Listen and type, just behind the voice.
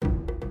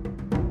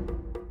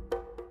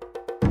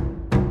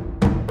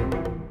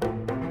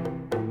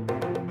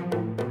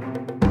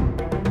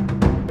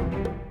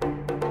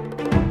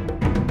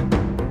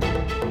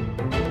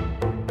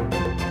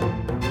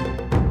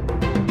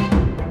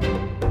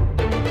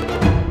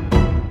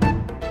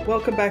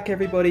Welcome back,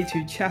 everybody, to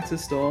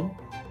Chatterstorm.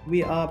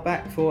 We are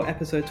back for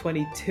episode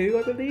 22,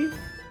 I believe.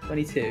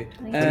 22.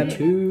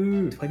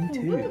 22.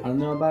 I don't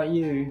know about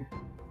you.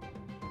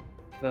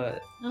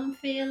 But I'm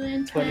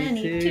feeling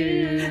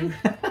 22. 22.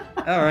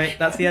 all right,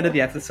 that's the end of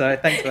the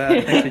episode. Thanks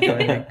for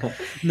joining.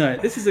 No,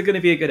 this is going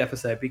to be a good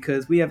episode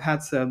because we have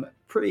had some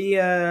pretty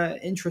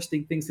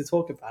interesting things to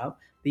talk about.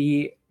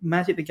 The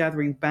Magic the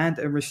Gathering banned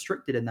and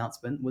restricted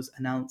announcement was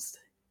announced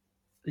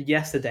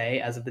yesterday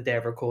as of the day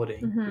of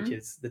recording, which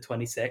is the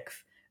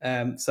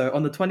 26th. So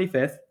on the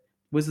 25th,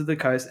 Wizards of the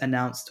Coast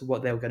announced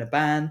what they were going to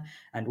ban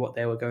and what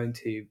they were going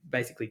to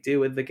basically do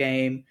with the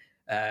game.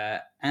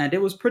 And it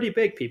was pretty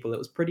big, people. It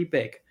was pretty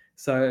big.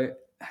 So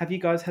have you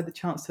guys had the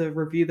chance to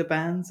review the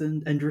bans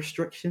and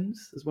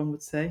restrictions, as one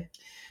would say?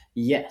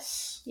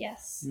 Yes.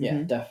 Yes.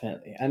 Yeah,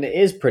 definitely. And it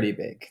is pretty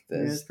big.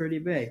 It's pretty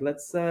big.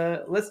 Let's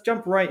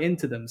jump right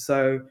into them.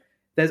 So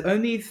there's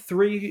only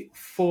 3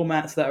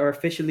 formats that are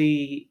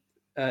officially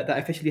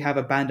have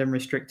a banned and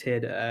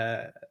restricted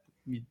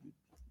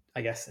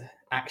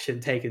action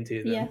taken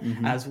to them, Yeah.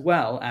 as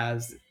well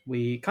as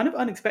we kind of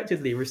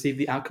unexpectedly received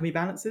the alchemy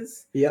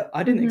balances. Yeah.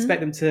 I didn't expect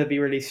them to be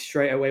released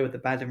straight away with the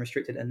banned and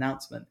restricted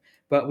announcement,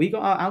 but we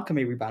got our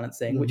alchemy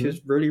rebalancing, which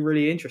is really,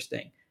 really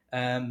interesting.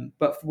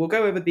 But we'll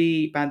go over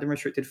the banned and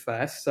restricted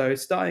first. So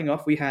starting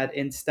off, we had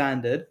in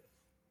standard,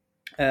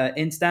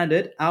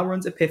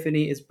 Alrund's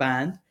Epiphany is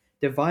banned,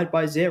 Divide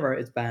by Zero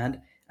is banned,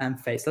 and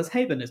Faceless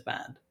Haven is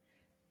banned.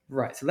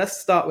 Right, so let's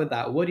start with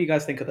that. What do you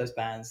guys think of those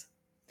bans?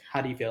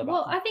 How do you feel about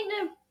Well, them? I think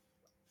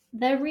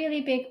they're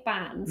really big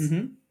bans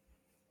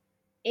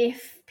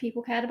if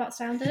people cared about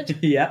standard.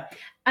 Yeah.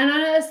 And I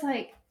know it's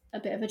like a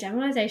bit of a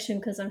generalization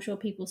because I'm sure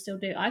people still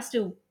do. I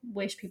still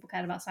wish people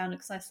cared about standard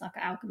because I suck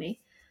at alchemy.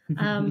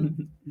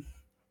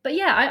 But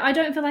yeah, I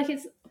don't feel like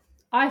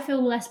I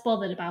feel less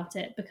bothered about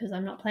it because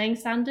I'm not playing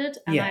standard.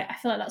 And Yeah. I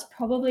feel like that's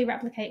probably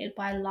replicated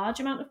by a large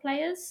amount of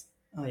players.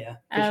 Oh, yeah,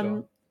 for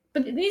sure.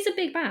 But these are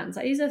big bans.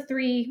 Like, these are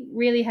 3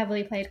 really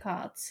heavily played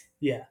cards.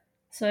 Yeah.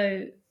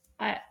 So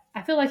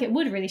I feel like it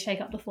would really shake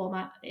up the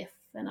format if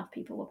enough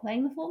people were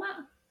playing the format.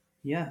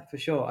 Yeah, for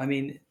sure. I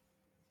mean,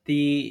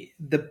 the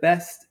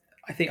best,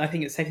 I think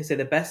it's safe to say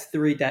the best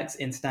 3 decks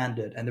in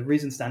standard, and the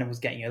reason standard was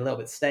getting a little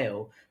bit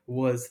stale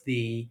was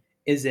the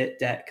Izzet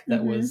deck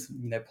that was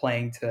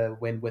playing to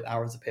win with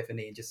Alrund's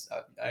Epiphany and just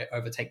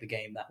overtake the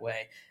game that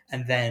way,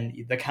 and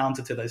then the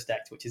counter to those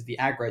decks, which is the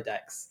aggro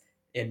decks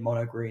in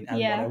mono green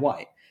and mono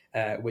white.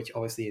 Which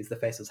obviously is the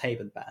Faceless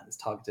Haven ban. It's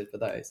targeted for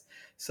those.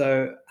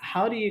 So,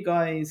 how do you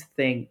guys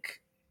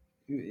think?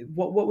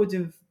 What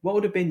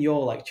would have been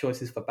your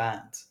choices for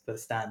bans for the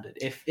standard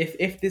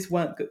if this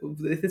wasn't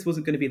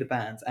going to be the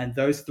bans and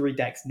those 3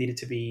 decks needed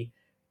to be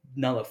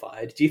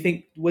nullified? Do you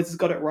think Wizards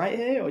got it right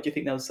here, or do you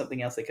think there was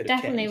something else they could have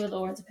definitely changed? with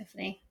Alrund's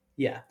Epiphany.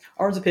 Yeah,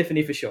 Alrund's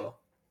Epiphany for sure.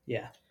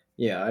 Yeah.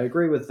 Yeah, I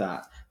agree with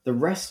that. The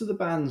rest of the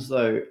bans,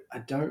 though, I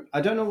don't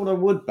know what I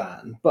would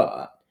ban,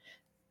 but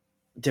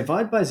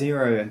Divide by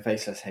Zero and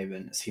Faceless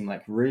Haven seem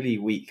like really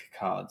weak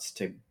cards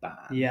to ban.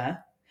 Yeah,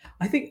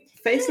 I think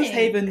Faceless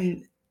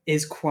Haven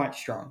is quite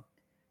strong.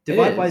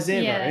 Divide by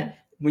Zero,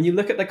 when you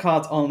look at the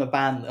cards on the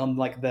ban, on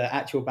the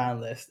actual ban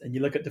list, and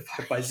you look at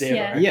Divide by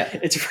Zero,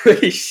 it's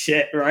really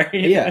shit, right?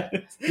 Yeah.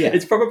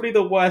 It's probably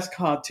the worst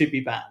card to be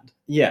banned.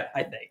 Yeah,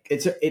 I think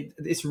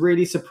it's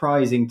really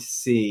surprising to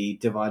see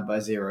Divide by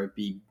Zero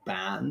be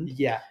banned.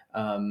 Yeah,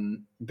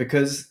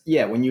 because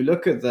when you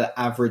look at the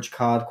average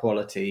card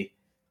quality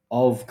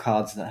of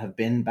cards that have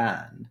been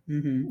banned,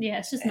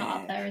 it's just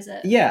not up there, is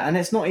it? Yeah, and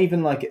it's not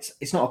even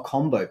it's not a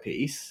combo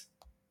piece.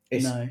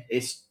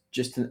 It's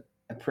just a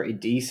pretty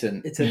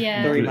decent. It's a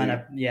 3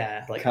 mana,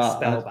 card.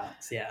 Spell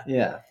bounce.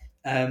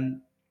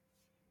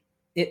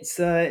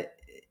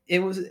 It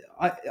was.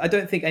 I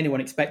don't think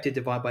anyone expected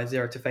Divide by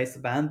Zero to face the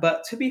ban,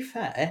 but to be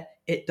fair,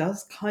 it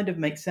does kind of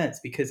make sense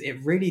because it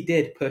really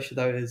did push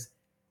those.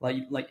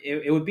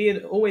 It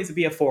would always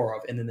be a 4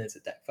 of in the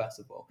Izzet deck. First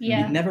of all,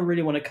 you'd never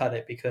really want to cut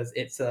it because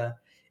it's a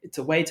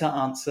way to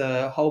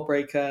answer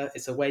Hullbreaker.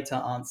 It's a way to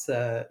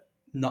answer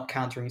not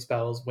countering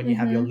spells when you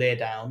have your Leer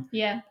down.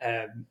 Yeah.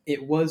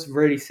 It was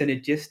really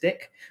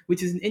synergistic,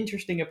 which is an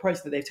interesting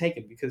approach that they've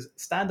taken because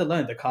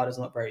standalone the card is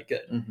not very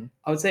good.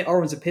 I would say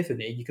Alrund's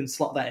Epiphany, you can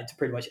slot that into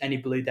pretty much any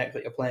blue deck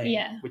that you're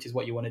playing, which is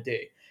what you want to do.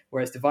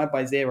 Whereas Divide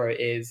by Zero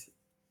is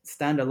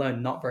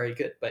standalone not very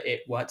good, but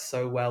it worked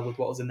so well with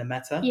what was in the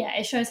meta. Yeah,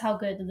 it shows how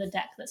good the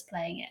deck that's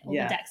playing it, or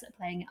the decks that are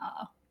playing it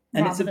are,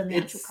 and rather than the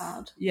actual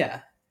card.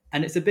 Yeah,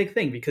 and it's a big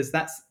thing because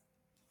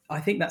I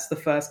think that's the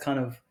first kind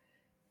of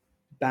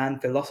ban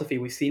philosophy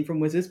we've seen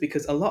from Wizards,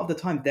 because a lot of the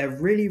time they're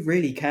really,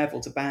 really careful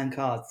to ban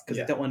cards because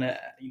they don't want to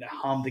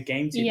harm the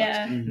game too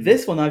much.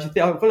 This one, I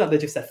feel like they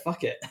just said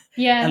fuck it,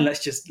 and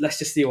let's just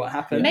see what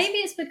happens. Maybe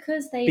it's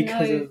because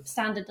know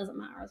standard doesn't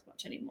matter as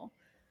much anymore.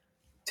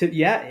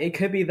 It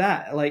could be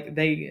that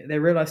they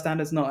realize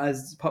standard's not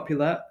as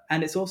popular,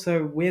 and it's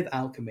also with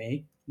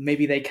alchemy.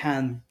 Maybe they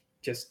can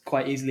just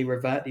quite easily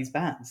revert these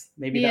bans.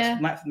 Maybe that's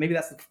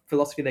the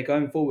philosophy they're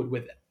going forward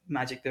with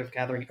Magic the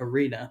Gathering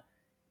Arena.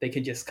 They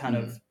can just kind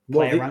of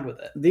play around with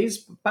it.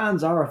 These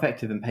bans are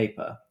effective in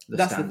paper.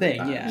 That's the standard thing,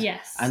 bans. yeah.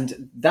 Yes.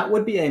 And that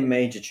would be a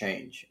major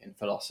change in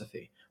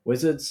philosophy.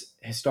 Wizards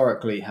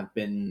historically have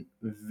been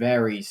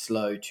very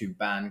slow to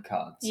ban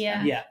cards. Yeah.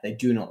 And Yeah. they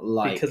do not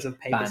like Because of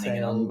paper banning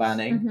sales. and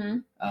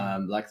unbanning.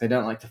 Mhm. Like they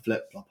don't like to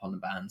flip flop on the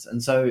bans.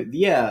 And so,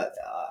 yeah,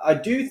 I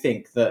do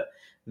think that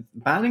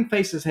banning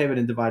Faceless Haven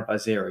and Divide by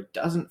Zero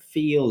doesn't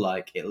feel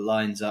like it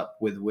lines up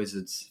with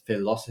Wizards'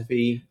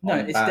 philosophy. No, on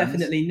it's bans.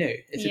 definitely new.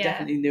 It's a Yeah.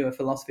 definitely newer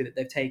philosophy that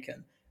they've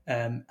taken.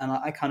 And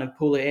I kind of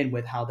pull it in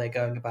with how they're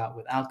going about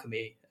with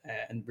alchemy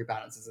and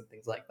rebalances and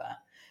things like that.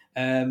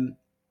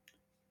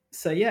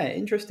 So yeah,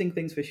 interesting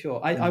things for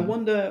sure. I Mhm.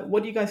 wonder,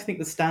 what do you guys think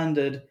the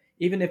standard,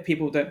 even if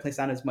people don't play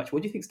standards much,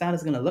 what do you think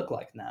standard's going to look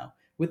like now?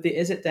 With the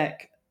Izzet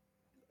deck,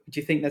 do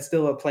you think there's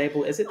still a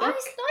playable Izzet deck?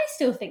 I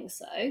still think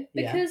so,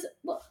 because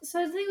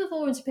so the thing with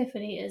Orange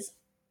Epiphany is,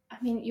 I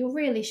mean, you're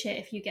really shit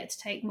if you get to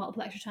take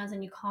multiple extra turns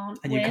and you can't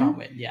And win. you can't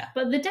win, yeah.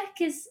 But the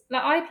deck is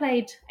like, I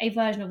played a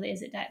version of the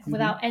Izzet deck Mhm.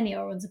 without any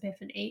Orange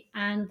Epiphany,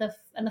 and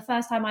the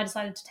first time I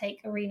decided to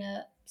take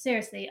Arena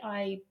seriously,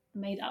 I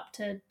made up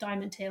to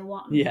Diamond Tier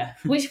 1. Yeah.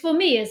 Which for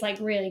me is like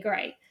really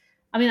great.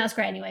 I mean, that's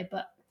great anyway,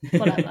 but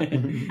whatever.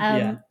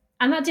 Yeah.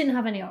 And that didn't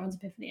have any Orange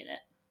Epiphany in it.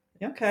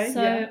 Okay,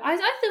 So yeah.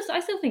 I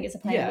still think it's a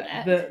playable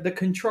Yeah, deck. the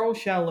control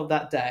shell of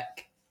that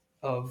deck,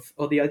 or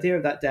the idea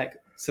of that deck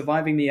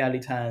surviving the early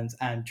turns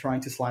and trying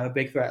to slime a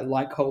big threat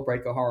like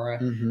Hullbreaker Horror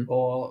Mhm.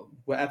 or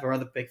whatever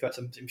other big threats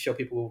I'm sure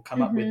people will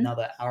come up with Mhm. now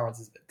that Arons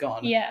is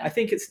gone. Yeah. I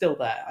think it's still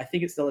there. I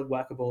think it's still a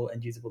workable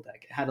and usable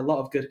deck. It had a lot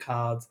of good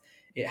cards.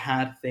 It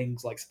had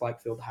things like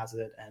Spikefield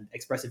Hazard and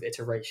Expressive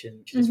Iteration,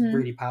 which is Mhm.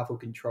 really powerful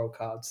control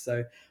cards.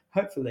 So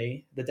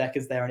hopefully the deck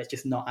is there and it's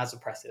just not as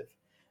oppressive,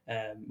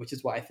 which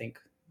is what I think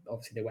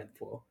obviously they went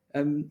for.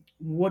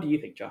 What do you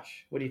think,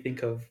 Josh? What do you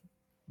think of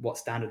what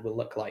standard will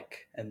look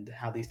like and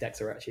how these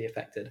decks are actually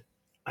affected?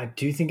 I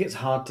do think it's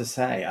hard to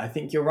say. I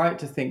think you're right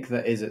to think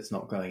that Izzet's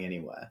not going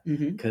anywhere,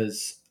 Mm-hmm.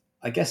 because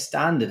I guess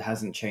standard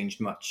hasn't changed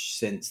much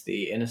since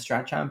the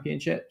Innistrad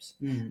Championships,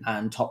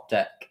 and top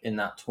deck in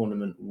that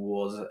tournament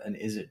was an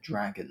Izzet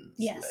Dragons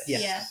Yes, list,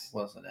 yeah.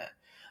 wasn't it?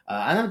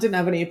 And that didn't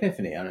have any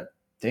Epiphany, I don't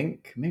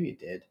think. Maybe it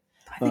did.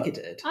 I think it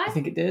did. I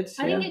think it did.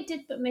 I think it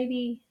did, but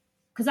maybe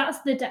because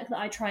that's the deck that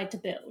I tried to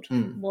build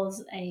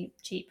was a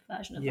cheap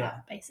version of Yeah.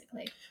 that,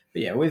 basically.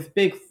 But yeah, with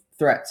big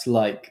threats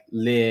like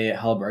Lear,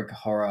 Hullbreaker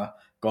Horror,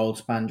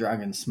 Goldspan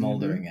Dragon,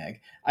 Smoldering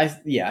Egg, I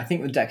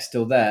think the deck's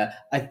still there.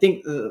 I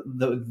think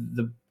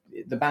the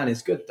ban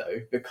is good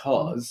though,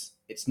 because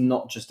it's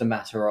not just a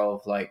matter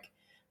of like,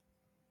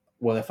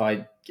 well,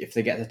 if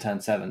they get to turn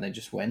 7, they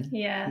just win.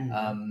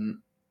 Yeah.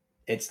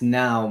 It's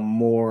now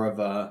more of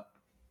a,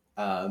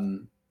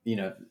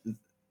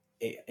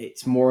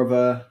 it's more of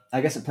a,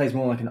 I guess it plays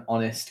more like an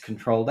honest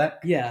control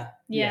deck. Yeah.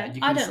 Yeah. you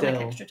I can don't like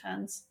still- extra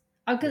turns.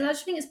 Because I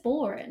just think it's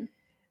boring.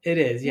 It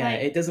is, yeah.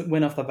 Like- it doesn't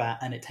win off the bat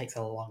and it takes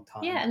a long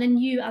time. Yeah, and then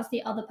you, as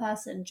the other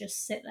person,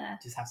 just sit there,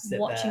 Just have to sit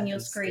watching there your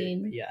and scoop.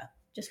 screen. Yeah.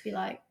 just be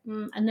like,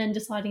 and then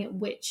deciding at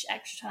which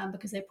extra turn,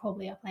 because they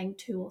probably are playing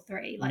 2 or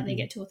 3, like they Mhm.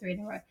 get 2 or 3 in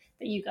a row,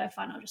 that you go,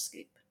 fine, I'll just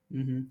scoop.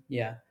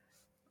 Yeah,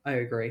 I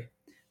agree.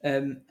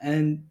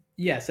 And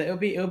yeah, so it'll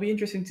be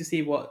interesting to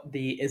see what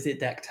the Izzet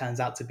deck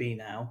turns out to be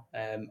now.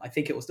 I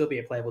think it will still be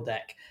a playable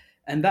deck,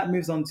 and that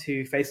moves on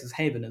to Faceless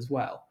Haven as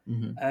well.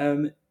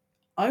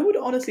 I would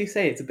honestly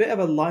say it's a bit of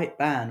a light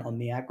ban on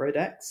the aggro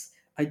decks.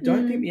 I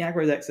don't think the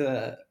aggro decks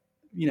are,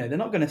 they're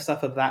not going to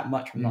suffer that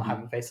much from not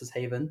having Faceless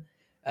Haven,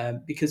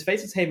 because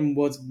Faceless Haven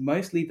was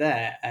mostly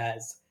there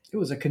as it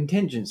was a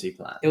contingency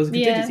plan. It was a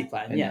contingency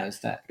plan, in yeah. those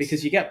decks.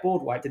 Because you get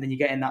board wiped and then you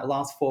get in that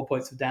last 4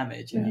 points of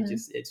damage, and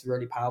it's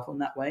really powerful in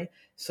that way.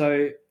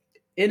 So,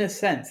 in a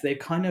sense, they've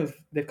kind of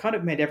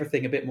made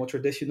everything a bit more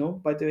traditional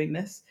by doing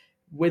this.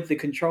 With the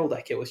control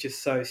deck, it was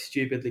just so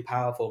stupidly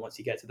powerful once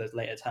you get to those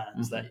later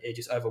turns that it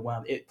just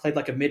overwhelmed. It played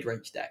like a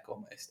mid-range deck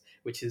almost,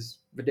 which is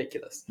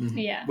ridiculous.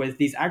 Yeah. With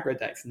these aggro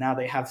decks, now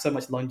they have so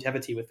much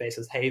longevity with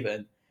Faceless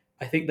Haven.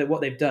 I think that what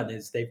they've done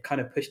is they've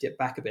kind of pushed it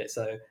back a bit.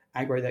 So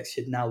aggro decks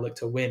should now look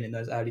to win in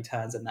those early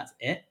turns, and that's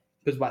it.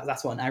 Because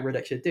that's what an aggro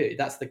deck should do.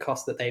 That's the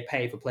cost that they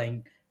pay for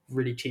playing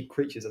really cheap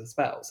creatures and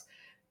spells.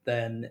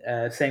 Then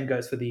same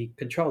goes for the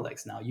control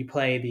decks now. You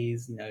play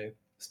these,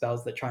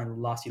 spells that try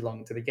and last you long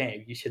into the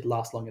game. You should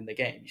last long in the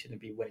game. You shouldn't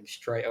be winning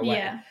straight away.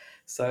 Yeah.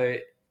 So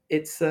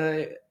it's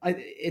a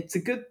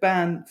good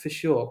ban for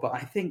sure, but I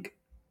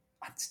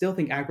still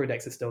think aggro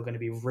decks are still going to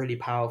be really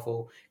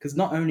powerful, because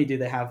not only do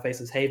they have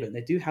Faceless Haven,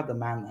 they do have the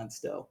manlands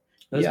still.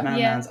 Those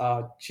manlands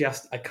are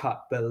just a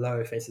cut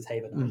below Faceless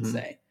Haven, I would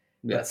say.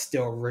 Yeah. But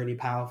still really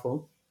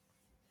powerful.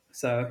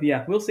 So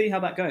yeah, we'll see how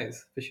that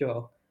goes for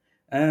sure.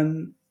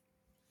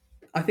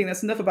 I think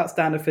that's enough about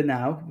standard for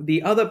now.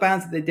 The other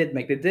bans that they did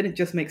make, they didn't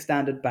just make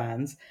standard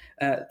bans.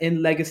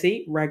 In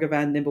Legacy,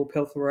 Ragavan Nimble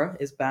Pilferer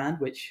is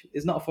banned, which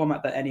is not a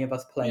format that any of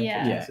us play. Yeah.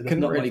 unfortunately, so there's couldn't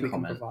not really much we can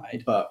comment.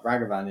 provide. But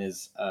Ragavan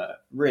is a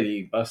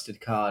really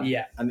busted card.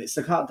 Yeah. And it's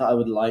the card that I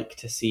would like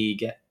to see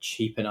get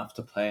cheap enough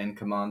to play in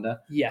Commander.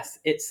 Yes,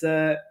 it's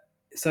so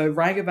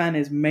Ragavan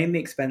is mainly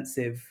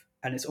expensive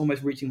and it's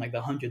almost reaching like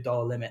the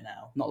 $100 limit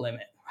now. Not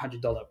limit,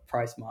 $100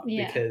 price mark,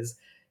 Yeah. because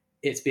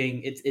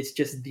it's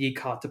just the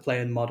card to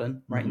play in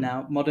Modern right Mhm.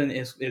 now. Modern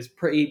is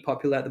pretty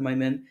popular at the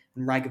moment,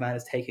 and Ragavan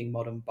is taking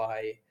Modern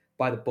by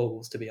the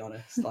balls, to be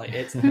honest. Like,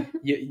 it's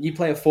you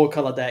play a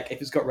 4-color deck,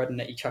 if it's got red in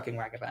it, you're chucking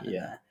Ragavan in Yeah.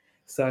 there.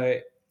 So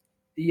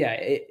yeah,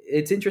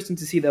 it's interesting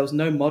to see there was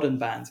no Modern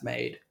bans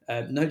made,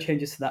 no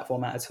changes to that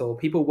format at all.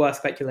 People were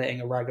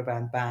speculating a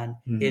Ragavan ban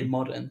Mhm. in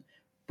Modern,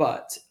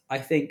 but I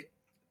think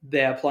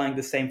they're applying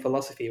the same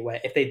philosophy where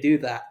if they do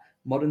that,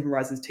 Modern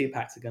Horizons 2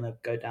 packs are going to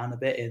go down a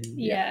bit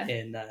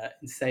in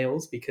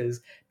sales,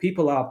 because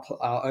people are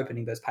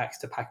opening those packs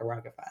to pack a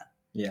Ragavan,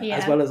 Yeah.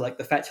 as well as like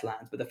the fetch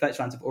lands, but the fetch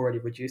lands have already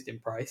reduced in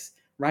price.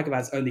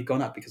 Ragavan's only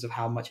gone up because of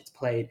how much it's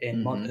played in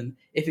Mhm. Modern.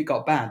 If it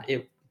got banned,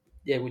 it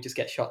would just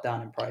get shot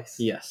down in price.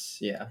 Yes.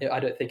 Yeah. I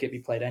don't think it'd be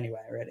played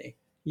anywhere, really.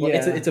 Well,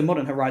 Yeah. it's a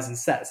Modern Horizon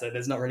set, so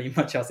there's not really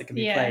much else that can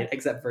be Yeah. played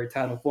except for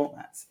Eternal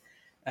formats.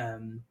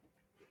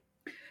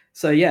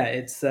 So yeah,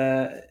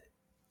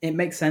 it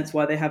makes sense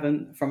why they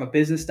haven't from a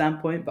business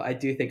standpoint, but I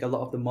do think a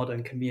lot of the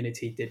Modern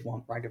community did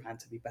want Ragavan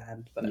to be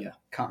banned, but Yeah.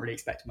 can't really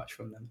expect much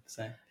from them.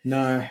 So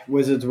No,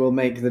 Wizards will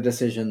make the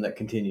decision that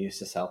continues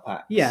to sell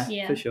packs.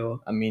 Yeah. for sure.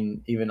 I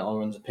mean, even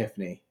Elrond's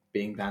Epiphany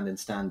being banned in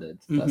Standard,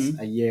 that's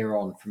a year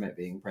on from it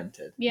being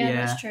printed. Yeah,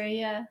 Yeah. that's true.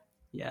 Yeah.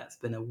 Yeah, it's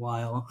been a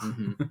while.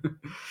 Mhm.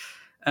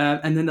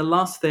 And then the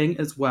last thing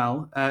as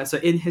well. So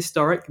in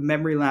Historic,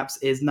 Memory Lapse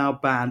is now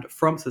banned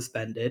from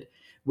Suspended,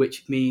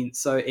 which means,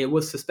 so it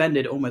was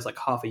suspended almost like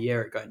half a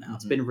year ago now.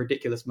 It's Mhm. been a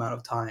ridiculous amount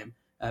of time.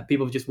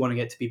 People just wanting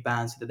it to be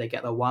banned so that they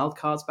get their wild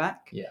cards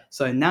back. Yeah.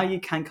 So now you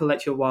can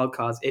collect your wild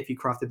cards if you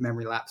crafted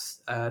Memory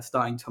Lapse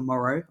starting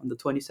tomorrow on the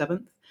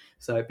 27th.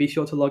 So be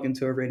sure to log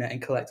into Arena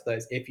and collect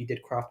those if you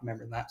did craft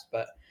Memory Lapse.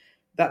 But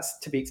that's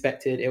to be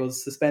expected. It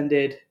was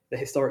suspended. The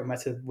Historic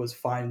method was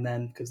fine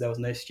then because there was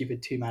no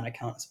stupid 2-mana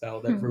counter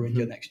spell that ruined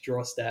your next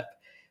draw step.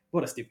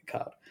 What a stupid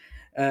card.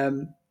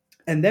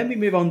 And then we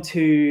move on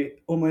to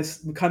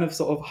almost kind of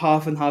sort of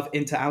half and half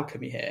into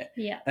Alchemy here.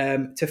 Yeah.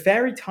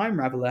 Teferi Time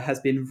Raveler has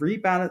been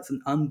rebalanced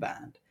and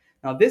unbanned.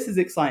 Now this is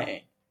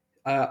exciting.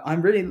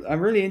 I'm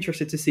really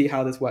interested to see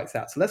how this works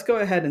out. So let's go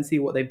ahead and see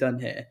what they've done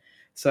here.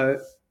 So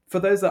for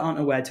those that aren't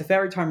aware,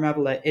 Teferi Time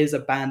Raveler is a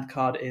banned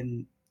card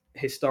in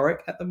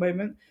Historic at the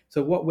moment.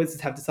 So what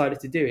Wizards have decided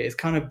to do is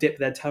kind of dip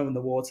their toe in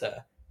the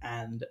water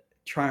and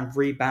try and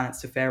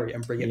rebalance Teferi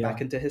and bring it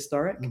back into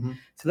Historic. Mhm.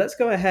 So let's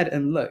go ahead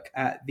and look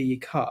at the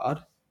card.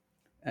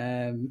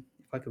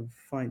 If I can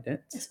find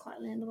it. It's quite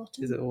near the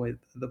bottom. Is it always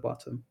at the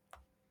bottom?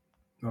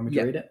 You want me to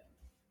Yeah. read it?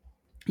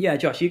 Yeah,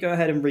 Josh, you go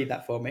ahead and read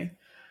that for me.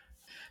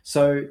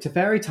 So,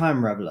 Teferi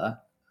Time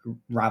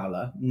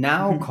Raveler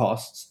now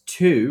costs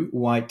 2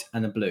 white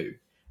and a blue.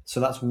 So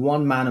that's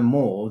 1 mana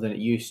more than it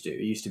used to.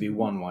 It used to be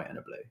 1 white and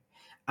a blue.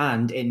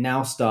 And it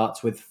now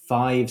starts with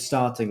 5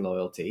 starting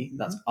loyalty.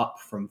 That's up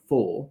from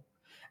 4.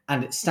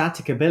 And its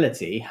static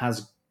ability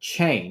has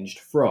changed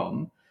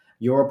from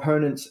your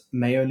opponents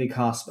may only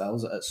cast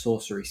spells at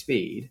sorcery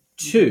speed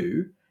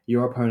to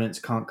your opponents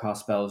can't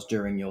cast spells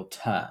during your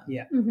turn.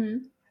 Yeah.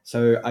 Mm-hmm.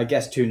 So I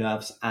guess 2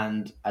 nerfs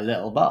and a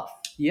little buff.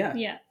 Yeah.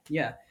 Yeah.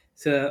 Yeah.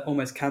 To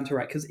almost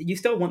counteract, because you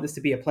still want this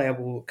to be a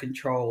playable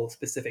control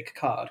specific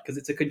card, because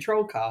it's a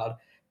control card,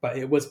 but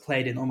it was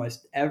played in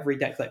almost every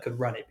deck that could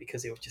run it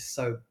because it was just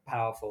so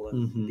powerful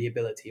and the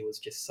ability was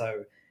just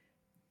so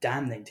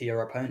damning to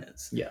your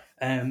opponents. Yeah.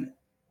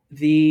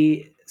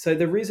 So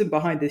the reason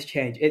behind this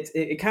change,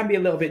 it can be a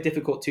little bit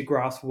difficult to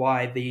grasp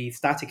why the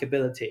static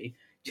ability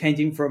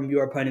changing from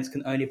your opponents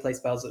can only play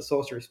spells at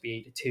sorcery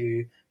speed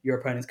to your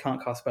opponents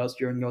can't cast spells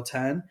during your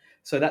turn.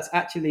 So that's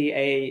actually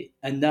a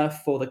nerf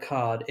for the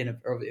card in a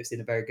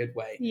very good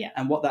way. Yeah.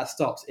 And what that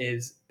stops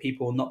is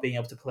people not being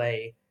able to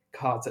play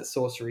cards at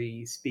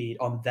sorcery speed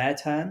on their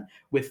turn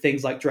with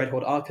things like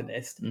Dreadhorde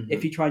Arcanist. Mhm.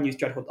 If you try and use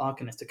Dreadhorde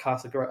Arcanist to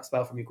cast a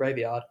spell from your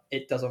graveyard,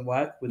 it doesn't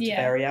work with Yeah.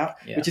 Teferi out,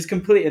 Yeah. which is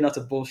complete and utter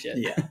bullshit.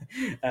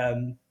 Yeah.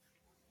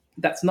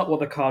 That's not what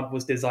the card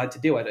was designed to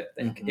do, I don't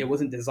think. Mhm. It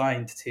wasn't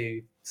designed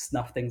to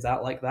snuff things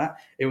out like that.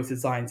 It was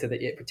designed so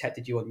that it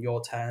protected you on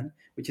your turn,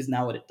 which is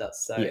now what it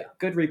does. So Yeah.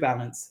 good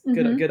rebalance,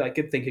 Mhm.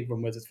 good thinking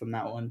from Wizards from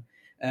that one.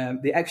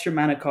 The extra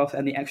mana cost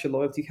and the extra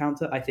loyalty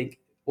counter, I think,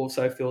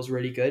 also feels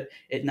really good.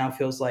 It now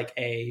feels like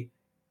a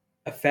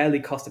fairly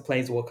costed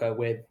Planeswalker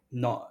with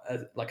not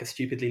like a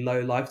stupidly low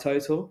life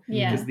total.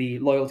 Yeah. Because the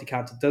loyalty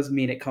counter does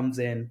mean it comes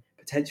in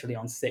potentially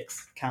on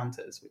 6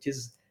 counters, which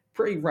is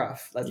pretty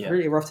rough. That's Yeah.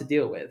 really rough to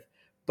deal with.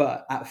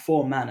 But at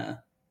 4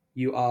 mana,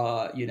 you're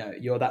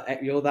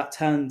that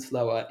turn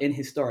slower. In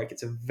Historic,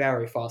 it's a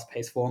very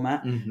fast-paced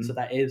format. Mhm. So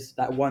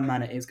that 1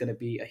 mana is going to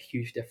be a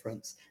huge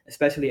difference,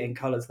 especially in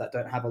colors that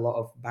don't have a lot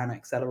of mana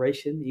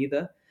acceleration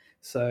either.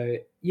 So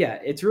yeah,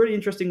 it's really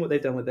interesting what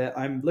they've done with it.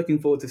 I'm looking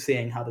forward to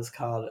seeing how this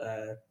card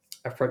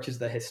approaches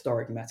the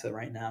Historic meta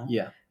right now.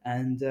 Yeah.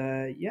 And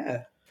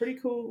yeah, pretty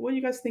cool. What do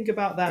you guys think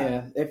about that?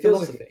 Yeah, it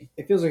feels philosophy?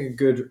 like a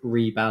good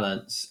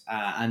rebalance,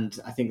 and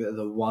I think that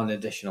the 1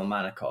 additional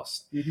mana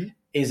cost Mhm.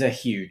 is a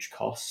huge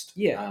cost.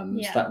 Yeah.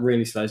 So that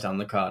really slows down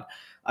the card.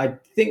 I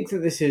think that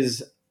this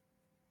is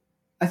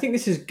I think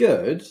this is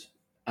good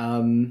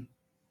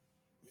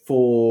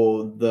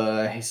for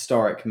the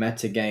historic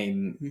meta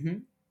game Mm-hmm.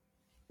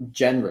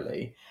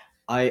 generally.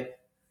 I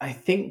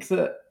think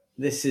that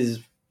this is.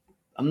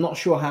 I'm not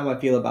sure how I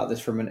feel about this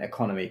from an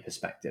economy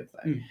perspective,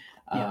 though.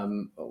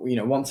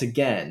 Yeah. Once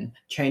again,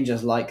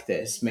 changes like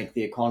this make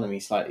the economy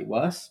slightly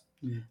worse.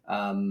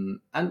 And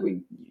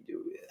we,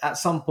 at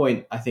some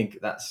point, I think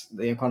that's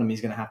the economy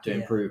is going to have to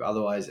improve.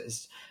 Otherwise,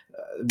 it's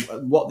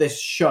what this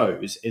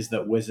shows is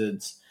that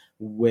Wizards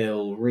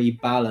will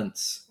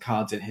rebalance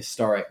cards in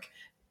historic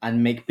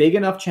and make big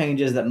enough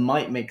changes that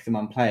might make them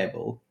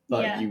unplayable,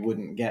 but you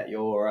wouldn't get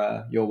your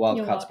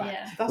wild cards back.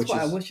 Yeah. That's what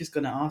I was just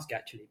going to ask,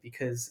 actually,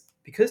 because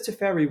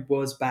Teferi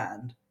was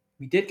banned,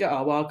 we did get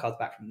our wildcards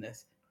back from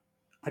this.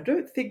 I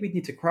don't think we'd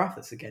need to craft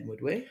this again,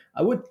 would we?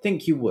 I would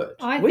think you would.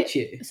 Would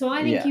you? So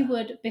I think Yeah. you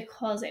would,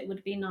 because it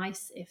would be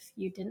nice if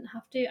you didn't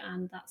have to,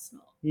 and that's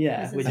not.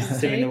 Yeah, Wizards we're just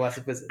do. doing the worst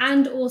of Wizards.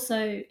 And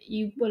also,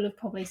 you will have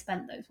probably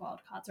spent those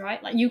wildcards,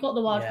 right? Like, you got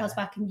the wildcards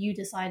back and you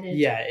decided...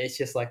 Yeah, it's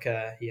just like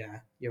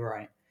you're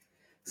right.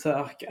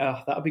 So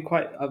that would be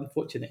quite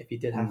unfortunate if you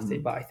did have to,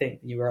 but I think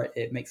you're right.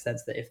 It makes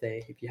sense that if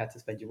you had to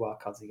spend your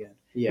wildcards again,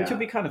 which would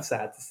be kind of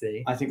sad to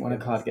see. I think when a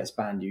card gets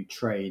banned, you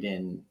trade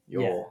in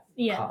your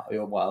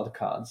wild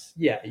cards.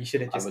 Yeah, you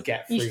shouldn't just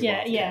get free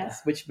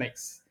wildcards, which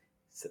makes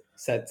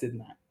sense in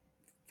that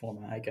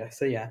format, I guess.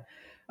 So yeah,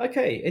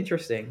 okay,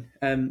 interesting.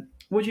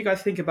 What do you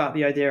guys think about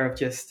the idea of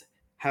just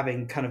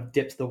having kind of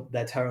dipped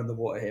their toe in the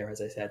water here?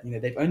 As I said,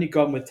 they've only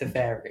gone with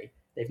Teferi.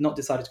 They've not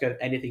decided to go with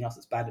anything else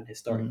that's banned in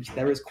historic, which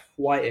there is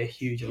quite a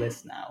huge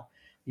list now.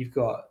 You've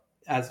got,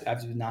 as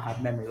we now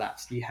have Memory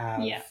Lapse, you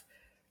have,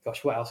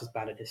 gosh, what else is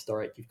banned in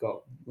historic? You've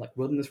got like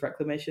Wilderness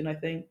Reclamation, I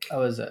think.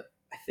 Oh, is it?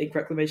 I think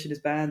Reclamation is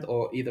banned,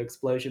 or either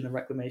Explosion and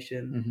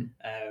Reclamation.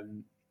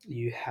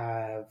 You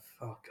have,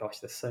 oh gosh,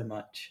 there's so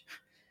much.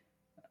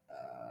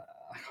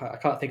 I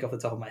can't think off the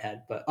top of my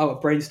head, but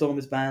Brainstorm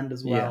is banned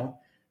as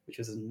well, which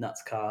was a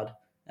nuts card.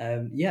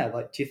 Do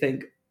you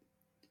think?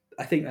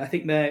 I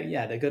think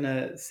they're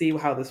gonna see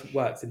how this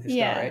works in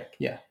historic,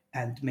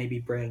 and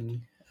maybe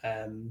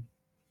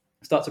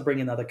start to bring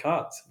in other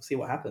cards. We'll see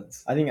what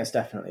happens. I think that's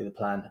definitely the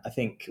plan. I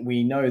think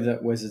we know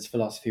that Wizards'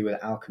 philosophy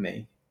with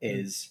Alchemy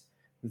is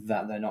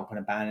that they're not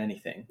going to ban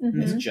anything.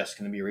 It's just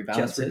going to be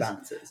rebalances.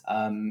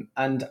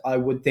 And I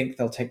would think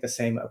they'll take the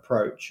same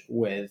approach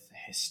with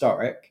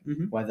historic,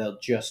 where they'll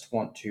just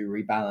want to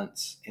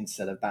rebalance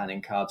instead of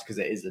banning cards because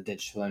it is a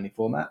digital only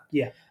format.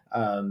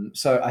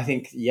 So I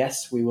think,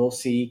 yes, we will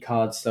see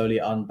cards slowly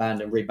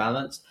unbanned and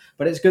rebalanced,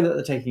 but it's good that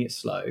they're taking it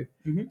slow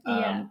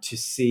to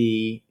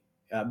see.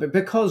 But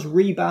because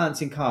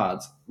rebalancing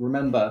cards,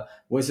 remember,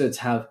 Wizards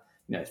have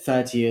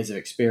 30 years of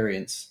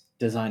experience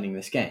designing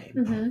this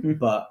game,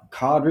 but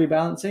card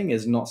rebalancing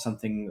is not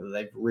something that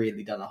they've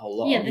really done a whole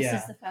lot of. This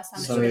is the first time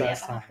it's really ever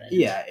ever happened.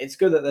 Yeah, it's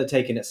good that they're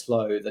taking it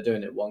slow. They're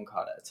doing it one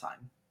card at a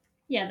time.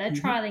 Yeah, they're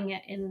trialing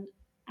it in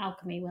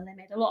Alchemy when they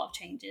made a lot of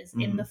changes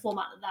in the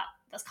format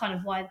that's kind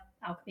of why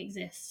Alchemy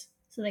exists.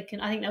 So I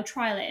think they'll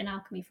trial it in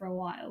Alchemy for a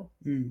while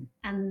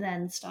and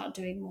then start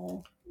doing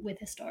more with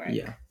historic.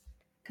 Yeah.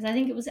 Because I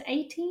think it was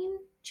 18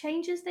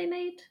 changes they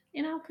made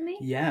in Alchemy.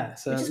 Yeah,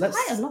 so which is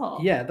quite a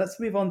lot. Yeah, let's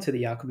move on to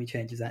the Alchemy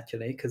changes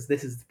actually, because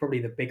this is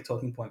probably the big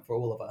talking point for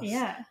all of us.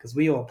 Yeah. Because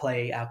we all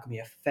play Alchemy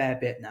a fair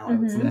bit now, I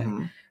would say.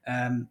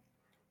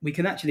 We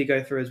can actually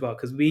go through as well,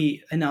 because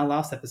we, in our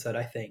last episode,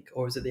 I think,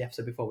 or was it the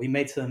episode before, we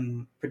made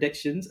some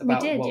predictions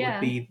about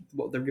what the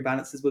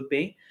rebalances would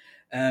be.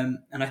 And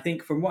I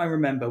think from what I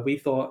remember, we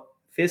thought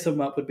Fearsome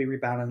Whelp would be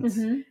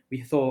rebalanced.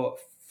 We thought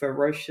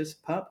Ferocious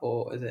Pup,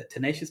 or is it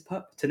Tenacious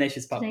Pup?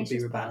 Tenacious Pup would be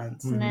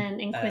rebalanced. And then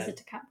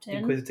Inquisitor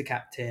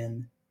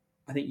Captain.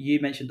 I think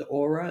you mentioned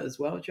Aura as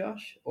well,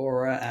 Josh.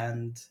 Aura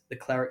and the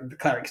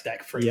Cleric's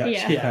deck.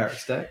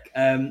 Cleric's deck.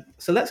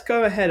 So let's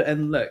go ahead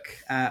and look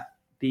at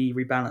the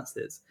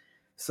rebalances.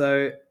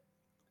 So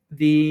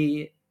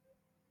the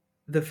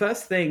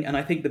first thing, and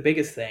I think the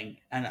biggest thing,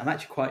 and I'm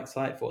actually quite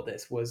excited for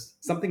this, was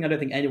something I don't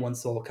think anyone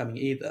saw coming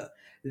either.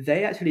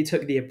 They actually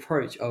took the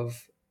approach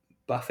of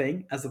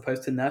buffing as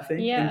opposed to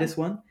nerfing in this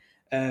one.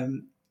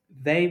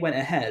 They went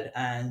ahead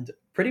and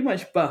pretty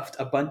much buffed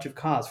a bunch of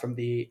cards from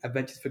the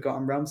Adventures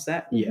Forgotten Realms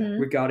set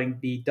regarding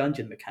the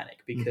dungeon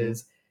mechanic,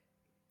 because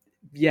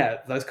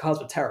those cards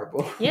were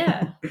terrible.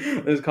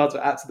 Those cards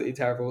were absolutely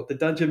terrible. The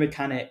dungeon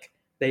mechanic,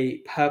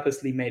 they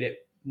purposely made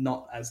it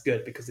not as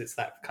good because it's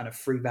that kind of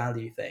free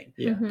value thing.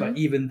 But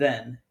even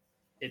then,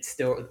 it's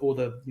still all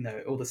the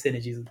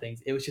synergies and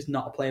things. It was just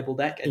not a playable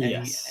deck in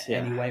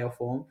any way or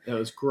form. It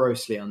was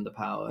grossly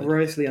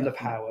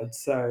underpowered.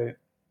 So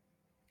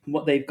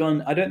what they've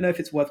gone, I don't know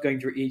if it's worth going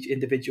through each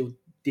individual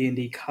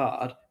D&D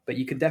card, but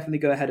you can definitely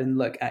go ahead and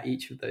look at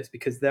each of those,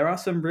 because there are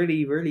some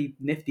really, really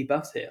nifty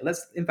buffs here.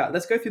 Let's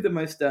go through the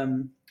most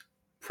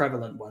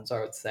prevalent ones, I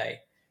would say.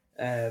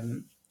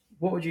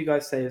 What would you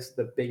guys say is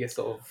the biggest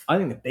sort of... I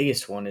think the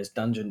biggest one is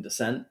Dungeon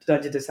Descent.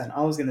 Dungeon Descent.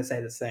 I was going to say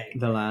the same.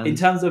 The land. In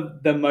terms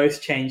of the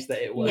most change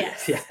that it was.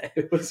 Yes. Yeah,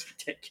 it was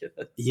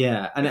ridiculous.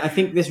 Yeah, and I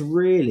think this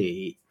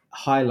really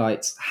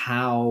highlights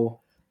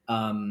how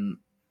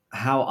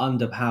how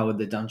underpowered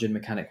the dungeon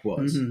mechanic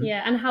was. Mhm.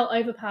 Yeah, and how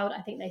overpowered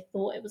I think they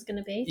thought it was going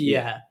to be.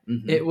 Yeah,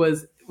 Mhm. it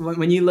was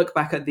when you look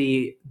back at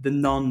the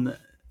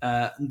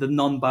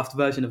non-buffed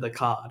version of the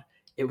card.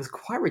 It was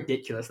quite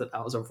ridiculous that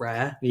was a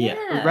rare. Yeah.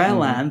 A rare Mhm.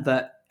 land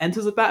that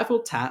enters the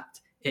battlefield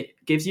tapped. It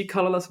gives you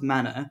colorless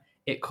mana.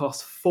 It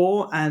costs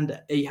 4,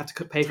 and you have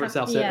to pay for Tap-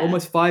 itself. So yeah.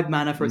 almost 5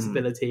 mana for its Mhm.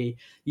 ability.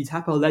 You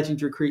tap a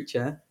legendary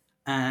creature,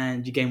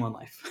 and you gain 1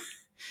 life.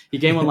 You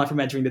gain 1 life from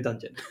entering the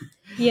dungeon,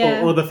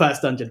 Yeah. or the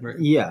first dungeon room.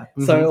 Yeah.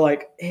 Mhm. So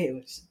like it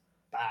was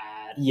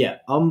bad. Yeah,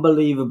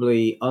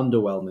 unbelievably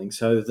underwhelming.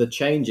 So the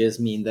changes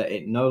mean that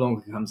it no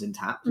longer comes in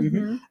tap,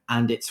 Mhm.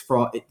 and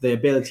the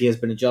ability has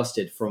been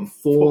adjusted from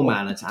 4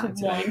 mana to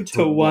activate one.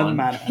 To 1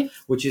 mana,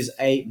 which is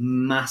a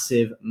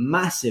massive,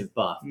 massive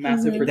buff.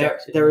 massive Mhm.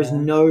 reduction. There is yeah.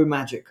 no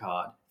magic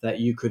card that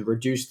you could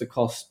reduce the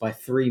cost by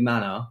 3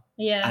 mana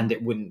Yeah. and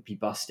it wouldn't be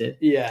busted.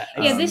 Yeah,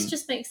 Yeah, this Um,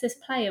 just makes this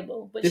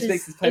playable, which this is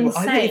makes this playable.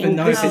 I insane. don't even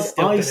know if how- it's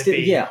still I gonna still,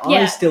 be. yeah, I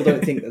Yeah. still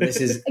don't think that this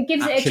is it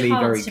gives actually it a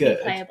very chance to good.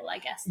 be playable, I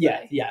guess.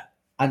 Yeah, though. yeah.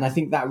 And I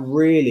think that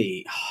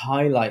really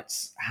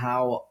highlights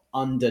how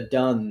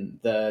underdone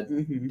the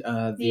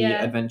Mhm. Yeah.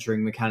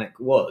 adventuring mechanic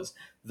was.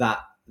 That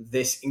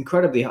this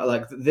incredibly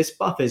this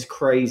buff is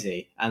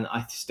crazy, and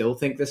I still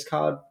think this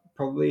card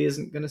probably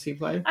isn't going to see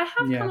play. I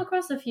have Yeah. come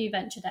across a few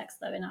venture decks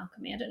though in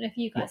Alchemy. I don't know if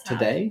you guys What, have.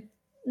 today?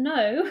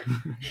 No.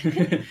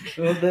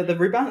 Well, the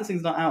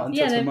rebalancing's not out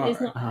until Yeah, tomorrow.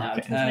 it's not Ah, out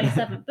okay. until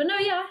 27th. But no,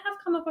 yeah, I have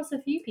come across a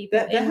few people.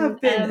 There have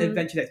been in,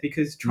 adventure decks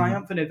because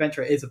Triumphant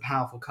Adventurer is a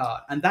powerful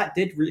card, and that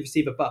did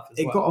receive a buff as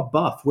It well. got a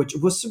buff, which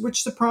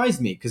surprised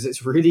me because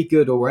it's really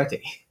good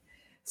already.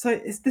 So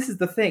this is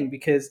the thing,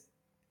 because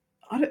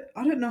I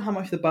don't know how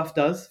much the buff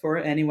does for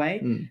it anyway,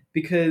 Mm.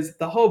 because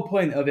the whole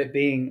point of it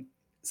being,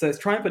 so it's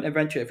Triumphant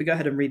Adventure. If we go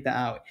ahead and read that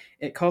out,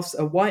 it costs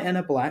a white and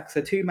a black, so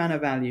 2 mana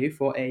value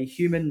for a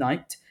human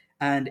knight,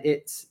 and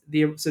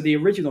the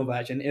original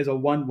version is a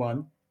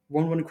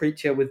 1/1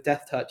 creature with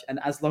death touch, and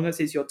as long as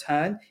it's your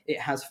turn, it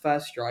has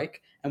first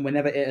strike, and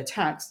whenever it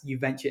attacks, you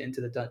venture into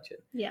the dungeon.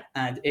 Yeah.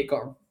 And it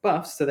got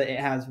buffs so that it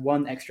has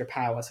 1 extra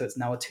power, so it's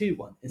now a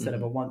 2/1 instead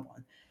of a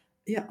 1/1.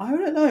 Yeah, I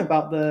don't know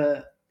about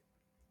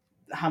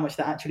how much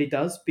that actually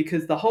does,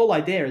 because the whole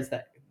idea is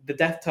that the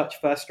death touch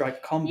first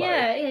strike combo,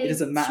 Yeah, it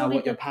doesn't matter surely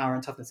what your the power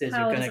and toughness is,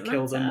 power you're going to doesn't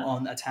kill them matter.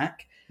 on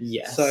attack.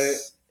 Yes. So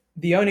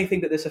the only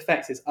thing that this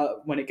affects is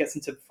when it gets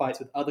into fights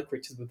with other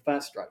creatures with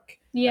first strike.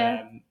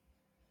 Yeah.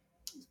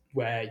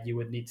 Where you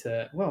would need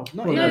to, not Well,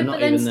 no, even, not but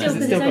then even still, that. because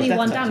It's it's still only got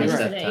 1 death touch, damage,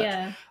 right? isn't it?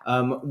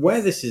 Yeah.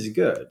 Where this is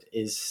good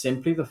is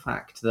simply the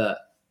fact that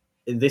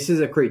this is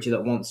a creature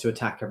that wants to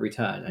attack every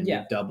turn, and Yeah.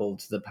 you've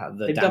doubled the They've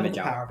damage doubled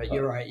the power of it, output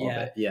you're right, yeah.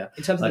 it, yeah.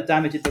 in terms of Like- the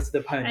damage it does to the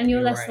opponent. And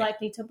you're less right.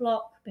 likely to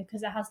block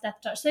because it has death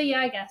touch. So yeah,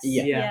 I guess.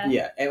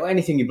 Yeah.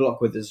 Anything you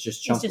block with is just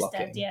It's chump just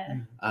blocking. dead,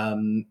 yeah.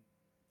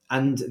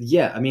 And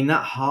yeah, I mean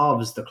that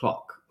halves the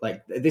clock.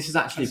 Like this is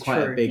actually That's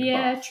quite true. a big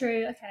Yeah, buff.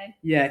 true. Okay.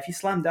 Yeah, if you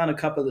slam down a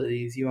couple of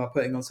these, you are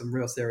putting on some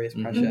real serious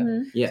Mhm. pressure.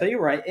 Mhm. Yeah. So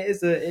you're right.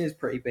 It is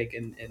pretty big.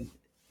 In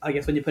I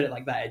guess when you put it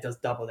like that, it does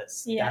double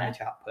its Yeah.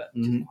 damage output,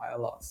 which Mhm. is quite a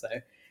lot. So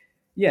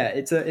yeah,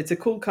 it's a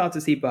cool card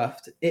to see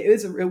buffed. It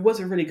was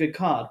a really good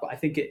card, but I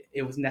think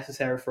it was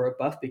necessary for a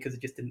buff because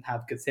it just didn't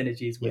have good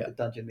synergies with Yeah. the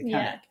dungeon Yeah.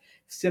 mechanic.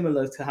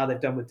 Similar to how they've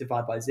done with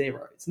Divide by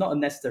Zero. It's not a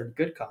necessarily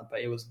good card, but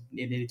it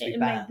needed to be It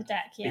made banned the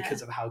deck, yeah.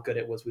 because of how good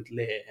it was with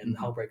Lear and Mhm.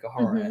 Hullbreaker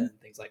Horror Mhm.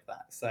 and things like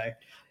that. So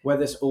Where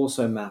this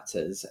also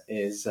matters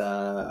is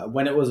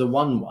when it was a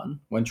 1/1,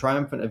 when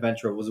Triumphant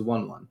Adventurer was a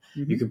 1/1,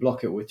 you could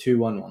block it with 2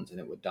 1/1s and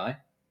it would die.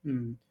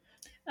 Mm.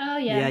 Oh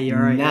Yeah, yeah. you're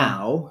right.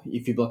 Now,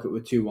 if you block it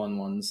with 2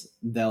 1/1s,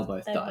 they'll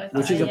both They'll die,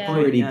 both which is die, a yeah.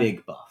 pretty Yeah.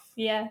 big buff.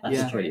 Yeah, That's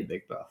that's a true. pretty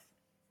big buff.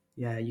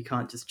 Yeah, you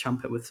can't just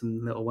chump it with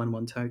some little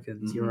 1/1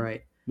 tokens. You're Mhm.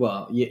 right.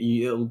 Well,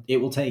 it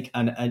will take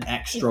an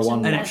extra It's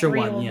one, An extra three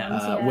one, or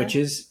yeah. ones, which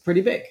is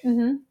pretty big.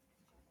 Mhm.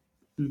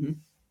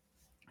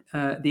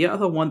 Mm-hmm. The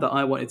other one that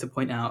I wanted to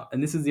point out,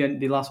 and this is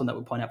the last one that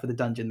we'll point out for the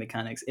dungeon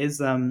mechanics,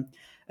 is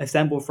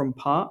Assemble from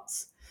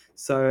Parts.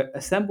 So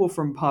Assemble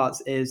from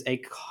Parts is a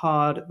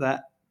card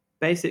that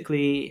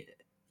basically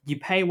you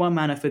pay 1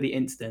 mana for the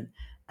instant,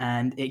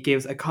 and it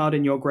gives a card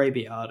in your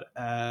graveyard.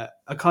 A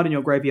card in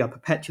your graveyard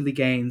perpetually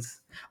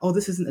gains. Oh,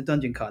 this isn't a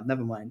dungeon card.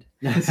 Never mind.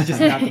 This is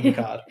just an alchemy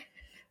card.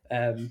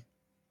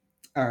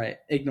 All right,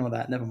 ignore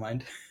that. Never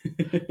mind.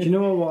 Do you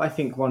know what I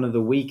think one of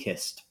the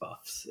weakest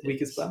buffs is?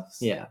 Weakest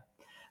buffs? Yeah.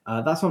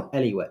 That's on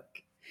Eliwick.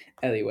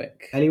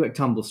 Eliwick. Eliwick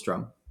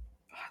Tumblestrum.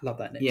 I love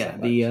that name. Yeah,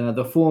 so much.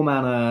 the 4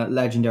 mana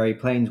legendary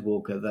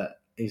planeswalker that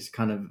is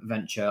kind of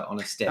venture on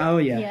a stick. Oh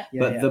yeah, Yeah.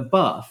 but the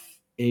buff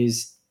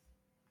is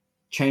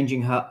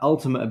changing her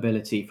ultimate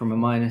ability from a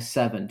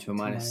 -7 to a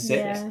 -6,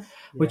 Yeah.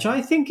 which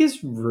I think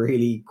is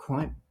really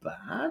quite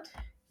bad.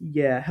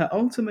 her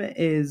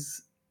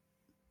ultimate's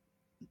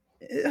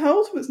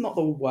not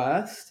the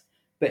worst,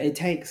 but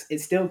it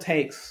still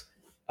takes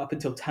up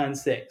until turn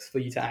 6 for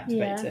you to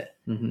activate Yeah. it.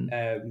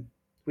 Mm-hmm.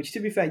 Which, to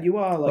be fair, you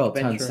are like Well,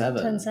 turn venturing.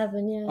 7.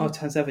 10-7, yeah. Oh,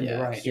 turn 7, Yeah,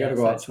 you're right. so you got to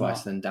go so up it's twice,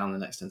 not- then down the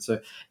next turn. So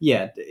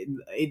yeah,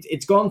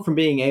 it's gone from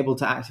being able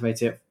to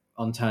activate it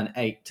on turn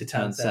 8 to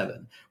turn turn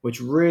 7,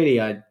 which really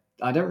I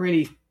don't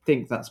really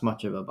think that's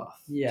much of a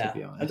buff. Yeah, to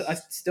be honest. I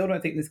still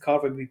don't think this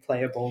card would be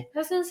playable. I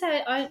was going to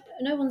say,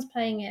 no one's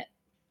playing it.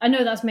 I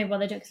know that's maybe why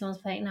they do it because no one's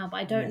playing it now, but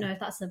I don't Yeah. know if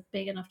that's a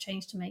big enough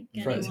change to make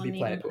For it to anyone be even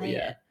playable. play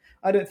Yeah, it.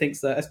 I don't think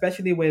so.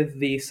 Especially with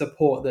the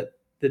support that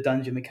the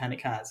dungeon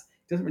mechanic has.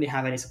 It doesn't really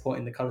have any support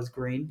in the colors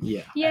green.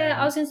 Yeah. Yeah,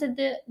 I was going to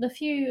say the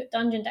few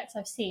dungeon decks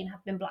I've seen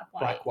have been black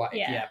white. Black white.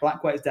 Yeah. Yeah,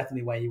 black white is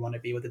definitely where you want to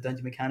be with the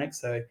dungeon mechanic.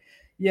 So,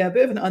 yeah, a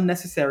bit of an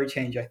unnecessary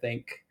change, I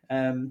think.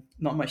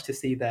 Not much to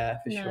see there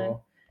for No.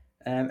 sure.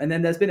 And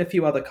then there's been a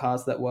few other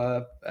cards that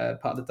were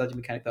part of the dungeon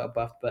mechanic that are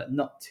buffed, but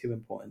not too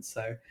important.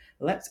 So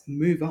let's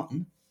move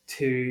on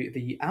to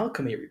the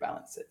alchemy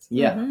rebalances.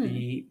 Yeah. Mhm.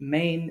 The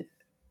main,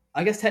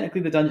 I guess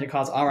technically the dungeon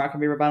cards are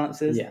alchemy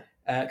rebalances. Yeah.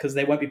 Because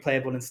they won't be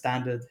playable in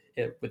standard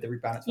with the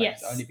rebalance values.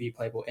 Yes. They'll only be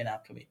playable in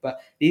alchemy.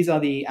 But these are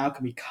the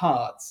alchemy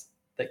cards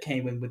that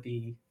came in with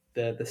the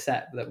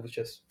set that was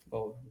just,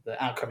 well,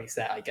 the alchemy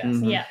set, I guess.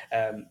 Mhm.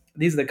 Yeah.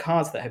 These are the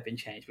cards that have been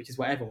changed, which is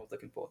what everyone was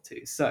looking forward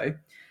to. So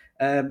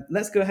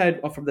let's go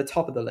ahead from the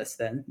top of the list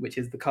then, which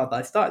is the card that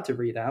I started to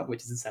read out,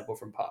 which is Assemble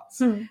from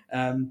Parts.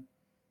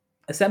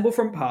 Assemble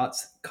from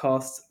Parts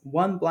costs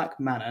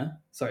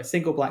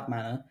single black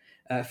mana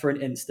for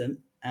an instant,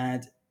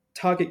 and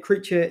target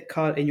creature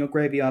card in your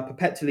graveyard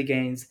perpetually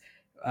gains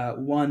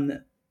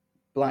 1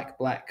 black.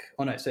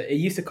 Oh no, so it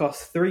used to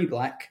cost 3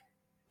 black.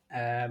 Oh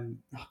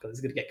god, this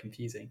is going to get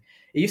confusing.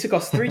 It used to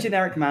cost 3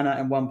 generic mana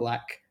and 1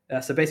 black.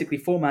 So basically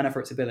 4 mana for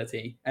its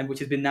ability, and which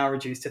has been now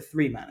reduced to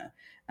 3 mana.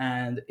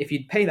 And if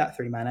you pay that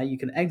 3 mana, you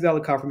can exile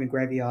a card from your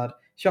graveyard,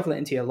 shuffle it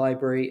into your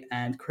library,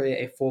 and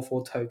create a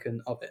 4/4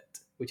 token of it,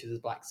 which is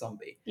a black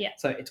zombie. Yeah.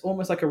 So it's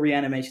almost like a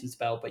reanimation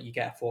spell, but you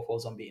get a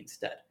 4/4 zombie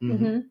instead.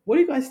 Mhm. What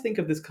do you guys think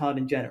of this card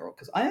in general?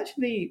 Because I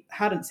actually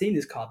hadn't seen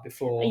this card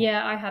before.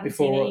 Yeah, I haven't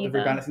seen Before it the either.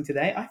 rebalancing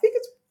today. I think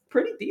it's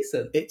pretty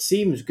decent. It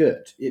seems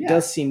good. It Yeah.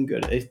 does seem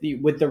good.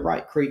 With the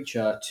right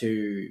creature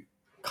to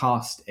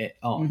cast it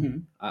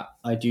on,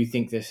 I do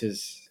think this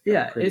is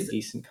Yeah, a pretty it's-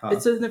 decent card.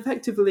 It's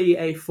effectively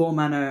a 4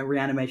 mana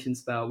reanimation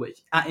spell,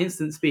 which at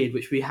instant speed,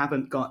 which we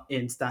haven't got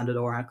in standard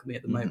or alchemy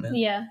at the Mhm. moment.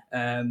 Yeah.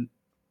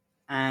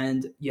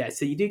 And yeah,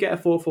 so you do get a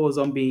 4/4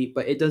 zombie,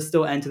 but it does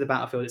still enter the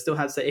battlefield. It still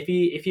has, so if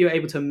you're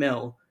able to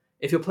mill,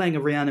 if you're playing a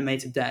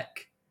reanimated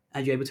deck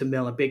and you're able to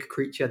mill a big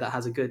creature that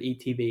has a good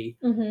ETB,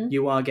 hmm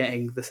you are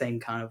getting the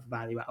same kind of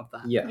value out of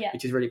that. Yeah. Yeah.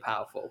 Which is really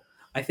powerful.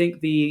 I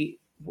think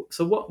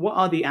what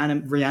are the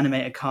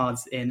reanimated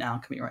cards in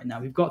alchemy right now?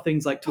 We've got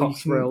things like Well,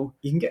 Toxrill.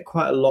 you can get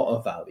quite a lot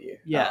of value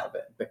Yeah. out of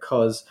it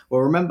because,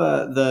 well,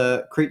 remember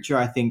the creature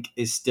I think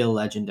is still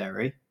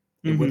legendary.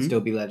 It would Mhm.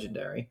 still be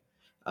legendary.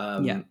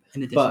 Yeah,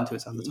 in addition but to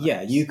its other types.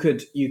 yeah,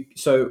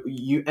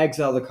 you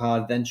exile the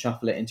card, then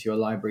shuffle it into your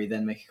library,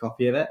 then make a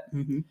copy of it.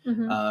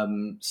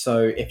 Mhm. So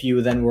if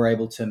you then were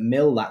able to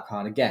mill that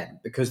card again,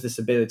 because this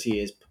ability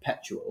is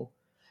perpetual,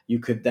 you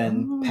could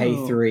then pay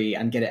Oh. 3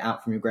 and get it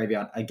out from your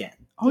graveyard again.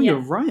 Oh, Yeah.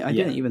 you're right. I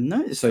Yeah. didn't even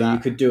notice So that. you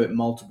could do it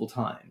multiple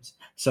times.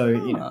 So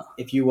you know, Ah.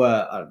 if you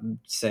were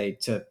say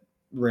to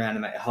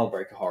reanimate a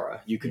Hullbreaker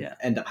Horror, you could Yeah.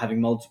 end up having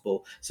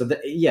multiple. So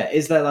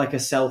is there like a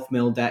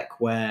self-mill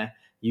deck where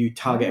you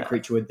target Yeah. a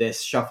creature with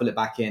this, shuffle it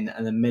back in,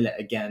 and then mill it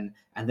again,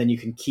 and then you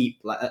can keep,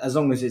 like, as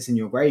long as it's in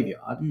your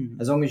graveyard, Mm.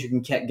 as long as you can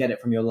get it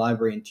from your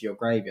library into your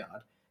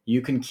graveyard,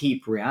 you can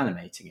keep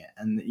reanimating it.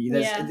 And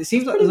Yeah. it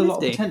seems like pretty there's a lot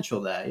of nifty.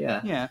 potential there. Yeah,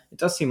 Yeah. it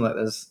does seem like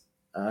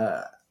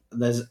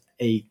there's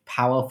a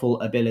powerful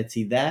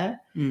ability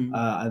there. Mm.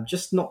 I'm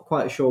just not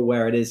quite sure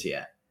where it is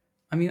yet.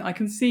 I mean, I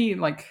can see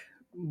like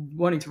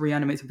wanting to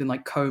reanimate something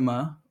like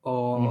Coma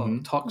or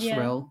Mhm.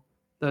 Toxrill.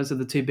 Those are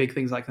the two big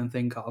things I can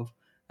think of.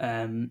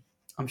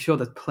 I'm sure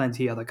there's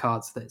plenty other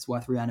cards that it's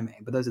worth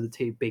reanimating, but those are the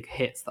two big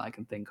hits that I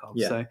can think of.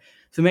 Yeah.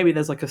 So maybe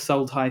there's like a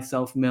Sultai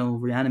self-mill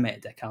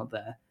reanimated deck out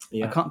there.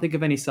 Yeah. I can't think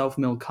of any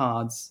self-mill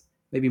cards.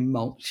 Maybe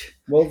Mulch.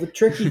 Well, the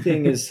tricky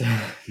thing is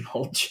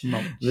mulch.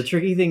 Mulch. The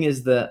tricky thing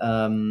is that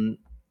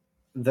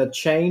the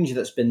change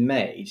that's been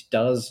made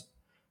does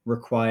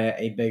require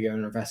a bigger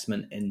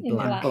investment in In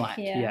black. black.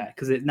 Yeah, Yeah.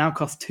 because it now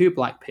costs 2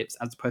 black pips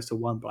as opposed to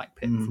 1 black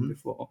pip from Mhm.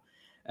 before.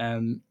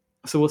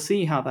 So we'll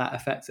see how that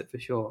affects it for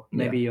sure.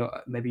 Maybe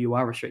you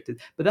are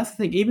restricted, but that's the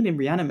thing. Even in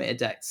reanimated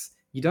decks,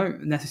 you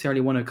don't necessarily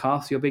want to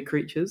cast your big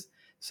creatures.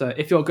 So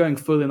if you're going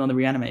full in on the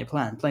reanimated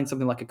plan, playing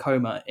something like a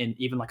Coma in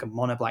even like a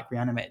mono black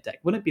reanimated deck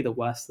wouldn't be the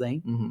worst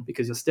thing Mhm.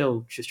 because you're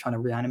still just trying to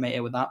reanimate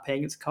it without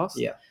paying its cost.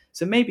 Yeah.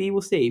 So maybe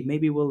we'll see.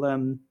 Maybe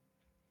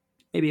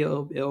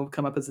it'll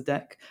come up as a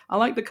deck. I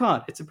like the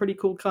card. It's a pretty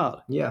cool card.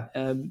 Yeah.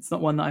 It's not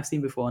one that I've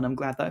seen before, and I'm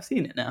glad that I've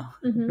seen it now.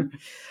 hmm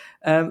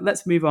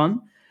Let's move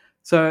on.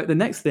 So the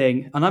next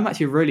thing, and I'm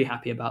actually really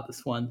happy about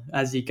this one,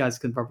 as you guys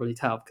can probably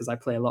tell, because I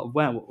play a lot of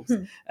werewolves.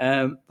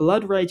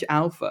 Blood Rage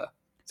Alpha.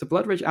 So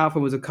Blood Rage Alpha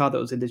was a card that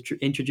was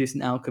introduced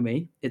in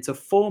Alchemy. It's a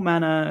 4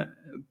 mana,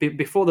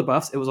 before the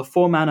buffs, it was a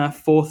 4 mana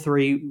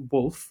 4/3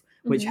 wolf,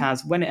 which Mhm.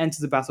 has, when it enters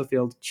the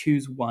battlefield,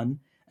 choose one.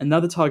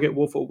 Another target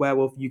wolf or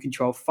werewolf you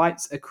control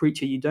fights a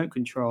creature you don't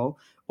control,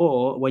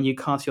 or when you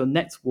cast your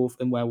next wolf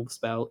and werewolf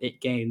spell, it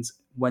gains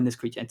when this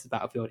creature enters the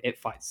battlefield, it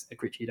fights a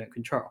creature you don't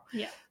control.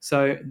 Yeah.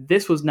 So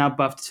this was now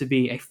buffed to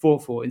be a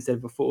 4/4 instead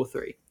of a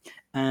 4/3,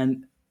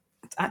 and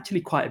it's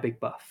actually quite a big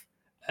buff.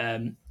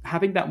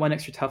 Having that 1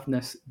 extra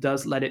toughness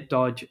does let it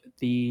dodge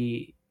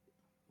the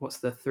what's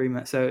the 3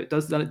 so it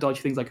does let it dodge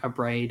things like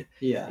Abrade.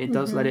 Yeah. It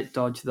does let it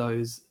dodge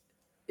those.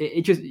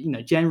 It just,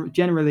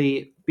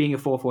 generally being a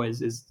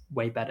 4/4 is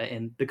way better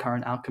in the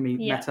current alchemy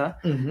meta.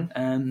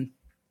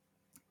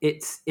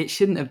 It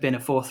shouldn't have been a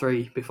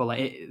 4/3 before.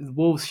 Like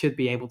wolves should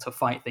be able to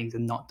fight things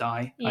and not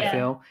die. I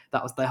feel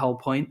that was their whole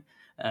point.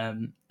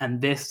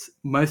 And this,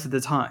 most of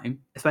the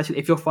time, especially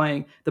if you're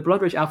fighting, the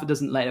Blood Rage Alpha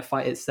doesn't let it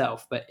fight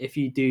itself, but if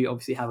you do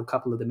obviously have a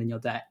couple of them in your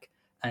deck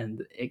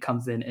and it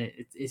comes in,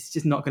 it's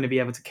just not going to be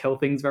able to kill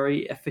things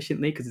very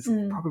efficiently because it's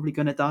probably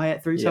going to die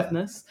at 3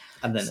 toughness.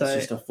 And then it's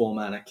just a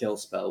 4-mana kill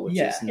spell, which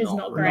is it's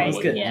not really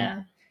great. good.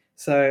 Yeah.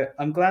 So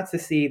I'm glad to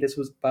see this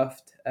was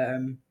buffed.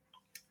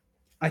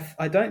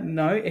 I don't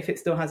know if it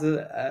still has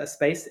a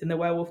space in the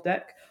werewolf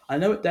deck. I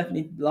know it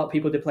definitely, a lot of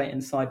people did play it in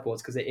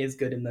sideboards because it is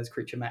good in those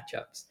creature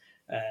matchups.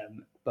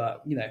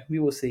 But we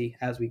will see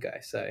as we go.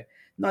 So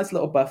nice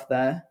little buff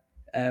there.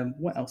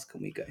 What else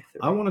can we go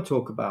through? I want to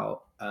talk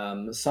about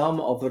some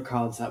of the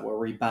cards that were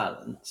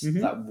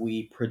rebalanced that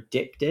we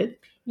predicted.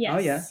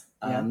 Yes.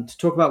 Oh yeah. To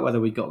talk about whether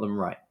we got them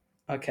right.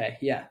 Okay,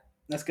 yeah.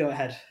 Let's go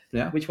ahead.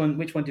 Yeah. Which one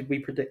did we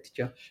predict,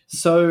 Josh?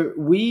 So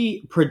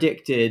we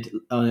predicted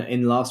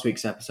in last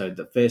week's episode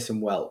that Fearsome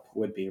Whelp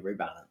would be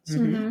rebalanced.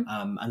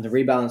 And the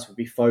rebalance would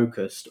be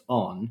focused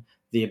on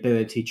the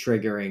ability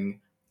triggering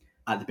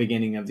at the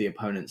beginning of the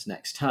opponent's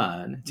next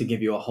turn to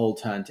give you a whole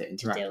turn to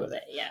interact with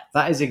it. Yeah.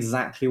 That is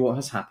exactly what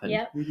has happened.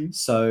 Yep.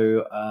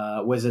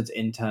 So Wizards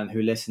intern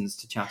who listens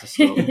to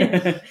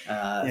Chatterstorm,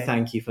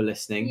 thank you for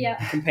listening.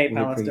 Yeah. You can pay We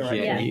Palace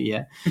appreciate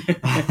directly.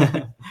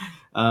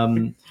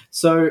 you,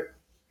 so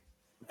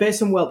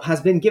Fearsome Whelp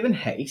has been given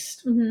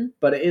haste,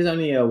 but it is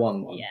only a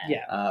 1/1.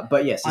 Yeah.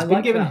 But yes, it's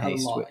been given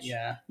haste. lot, which,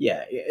 yeah.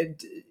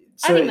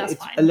 So I think that's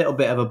it's fine. a little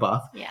bit of a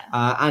buff. Yeah.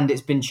 And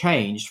it's been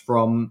changed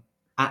from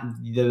at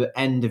the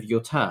end of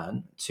your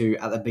turn to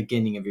at the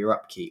beginning of your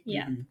upkeep.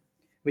 Yeah.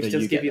 Which So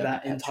does you give get you the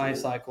that entire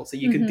perpetual- cycle. So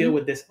you can deal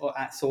with this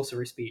at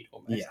sorcery speed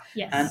almost. Yeah.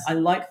 Yes.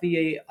 And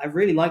I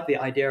really like the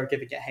idea of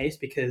giving it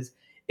haste because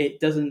it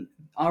doesn't.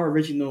 Our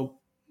original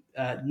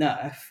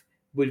nerf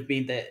would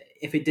be that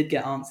if it did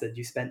get answered,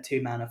 you spent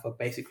 2 mana for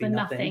basically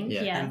nothing.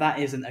 Yeah. And that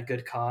isn't a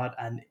good card.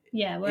 And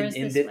Whereas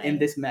in this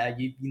this meta,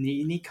 you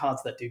need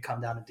cards that do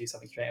come down and do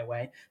something straight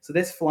away. So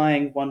this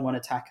flying 1/1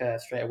 attacker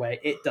straight away,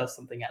 it does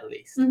something at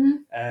least.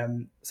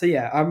 So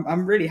yeah,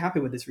 I'm really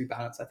happy with this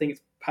rebalance. I think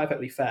it's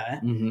perfectly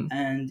fair.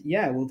 And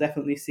yeah, we'll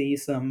definitely see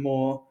some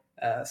more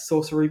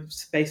sorcery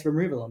space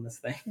removal on this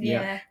thing.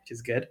 Yeah. Which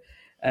is good.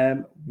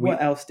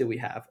 What else do we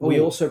have? We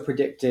also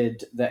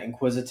predicted that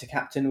Inquisitor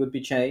Captain would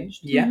be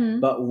changed. Yeah.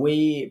 But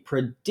we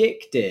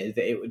predicted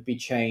that it would be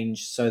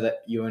changed so that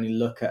you only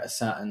look at a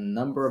certain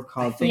number of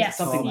cards. think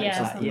something like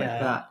something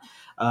that. like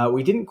that.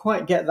 We didn't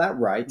quite get that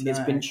right. It's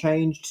No. been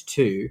changed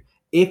to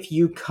if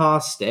you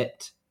cast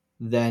it,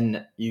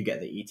 then you get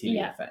the ETB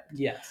effect,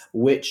 Yes.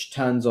 which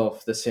turns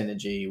off the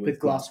synergy with With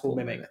Glasspool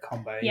Mimic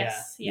combo.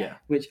 Yes. Yeah.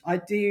 Which I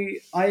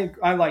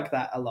like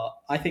that a lot.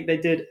 I think they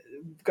did,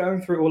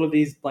 going through all of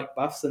these like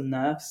buffs and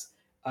nerfs,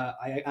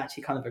 I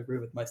actually kind of agree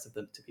with most of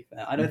them, to be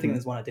fair. I don't think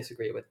there's one I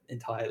disagree with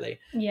entirely.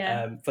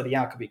 Yeah. For the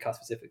Alchemy card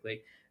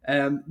specifically.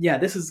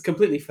 This is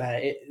completely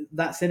fair.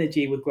 That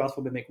synergy with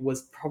Glasspool Mimic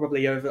was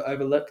probably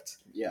overlooked.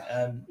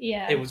 Yeah.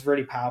 Yeah. It was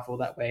really powerful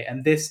that way,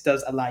 and this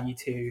does allow you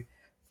to.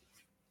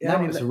 That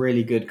was a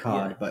really good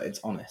card, but it's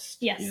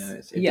honest.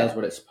 Yes. It does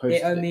what it's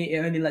supposed to do. It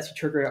only lets you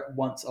trigger it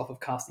once off of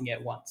casting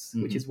it once,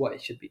 which is what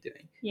it should be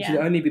doing. Yeah. You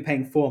should only be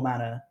paying 4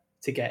 mana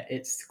to get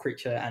its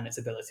creature and its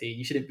ability.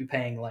 You shouldn't be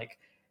paying like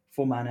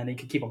 4 mana and you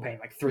can keep on paying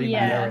like 3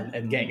 mana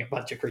and getting a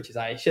bunch of creatures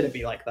out. It shouldn't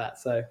be like that.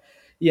 So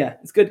yeah,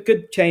 it's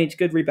good change,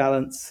 good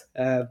rebalance.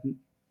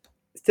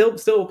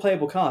 Still a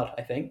playable card,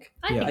 I think.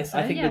 I think so.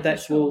 I think the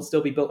deck will still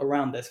be built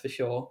around this for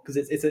sure because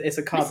it's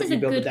a card This that is you a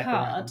build the good deck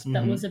card around.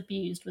 that was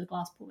abused with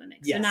Glasspool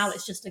Mimic. So Yes. now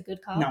it's just a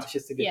good card. Now it's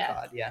just a good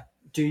card, yeah.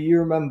 Do you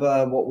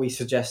remember what we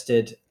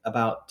suggested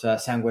about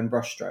Sanguine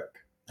Brushstroke?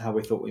 How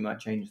we thought we might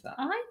change that?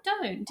 I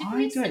don't. Did I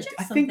we don't. suggest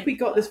I think something we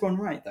got for this that? one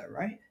right though,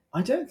 right?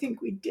 I don't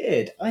think we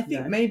did. I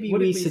think No. maybe What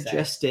we did we say?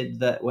 suggested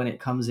that when it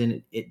comes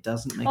in, it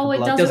doesn't make Oh, a it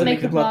blood doesn't token.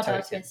 make a blood token.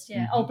 artist.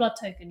 Yeah. Oh, blood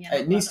token. Yeah. It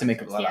not needs blood to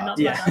make a artist. blood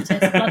Yeah, not artist.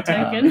 blood artist.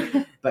 Blood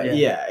token. But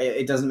Yeah.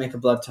 it doesn't make a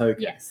blood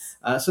token. Yes.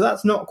 So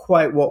that's not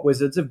quite what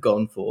Wizards have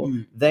gone for.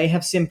 They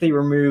have simply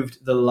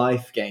removed the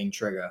life gain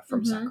trigger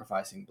from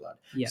sacrificing blood.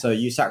 Yes. So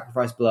you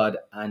sacrifice blood,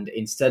 and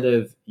instead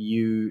of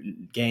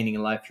you gaining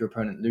a life, your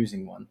opponent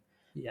losing one,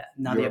 Yeah.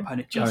 Now your the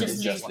opponent opponent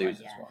just just loses one,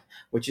 loses yeah. one,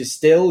 which is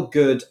still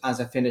good as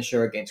a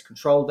finisher against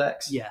control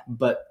decks. Yeah.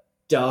 But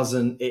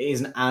it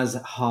isn't as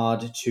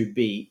hard to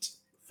beat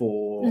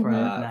for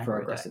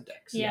aggro aggressive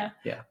decks. Yeah.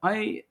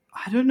 I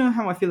don't know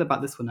how I feel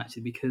about this one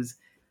actually because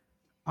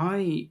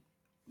I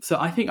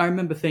think I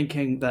remember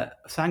thinking that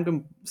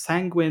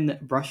Sanguine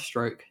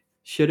Brushstroke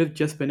should have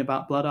just been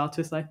about Blood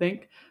Artist, I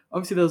think.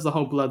 obviously there was the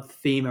whole blood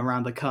theme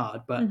around the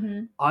card, but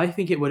Mhm. I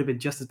think it would have been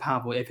just as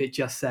powerful if it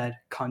just said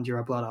conjure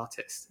a blood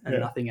artist and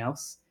nothing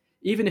else,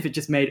 even if it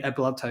just made a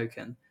blood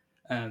token.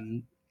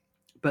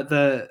 But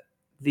the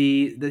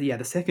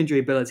secondary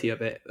ability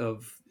of it,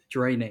 of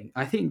draining,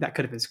 I think that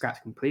could have been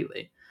scrapped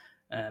completely.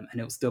 And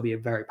it will still be a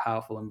very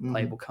powerful and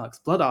playable card. 'Cause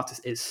Blood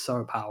Artist is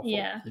so powerful.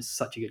 Yeah. It's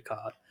such a good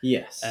card.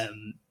 Yes.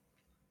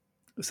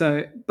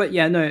 But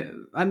yeah,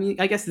 no, I mean,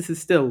 I guess this is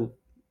still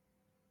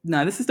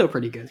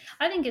pretty good.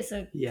 I think it's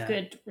a Yeah.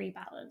 good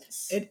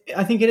rebalance.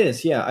 I think it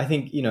is, yeah. I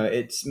think,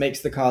 it makes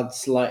the card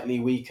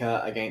slightly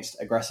weaker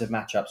against aggressive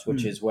matchups,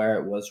 which is where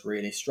it was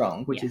really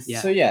strong. Which is,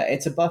 yeah. So yeah,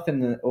 it's a buff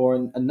or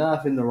a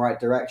nerf in the right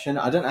direction.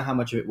 I don't know how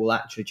much of it will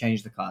actually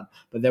change the card,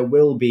 but there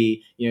will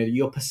be,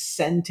 your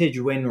percentage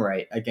win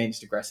rate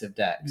against aggressive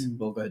decks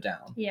will go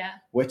down, Yeah.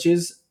 which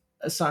is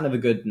a sign of a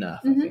good nerf,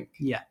 I think.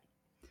 Yeah.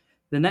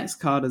 The next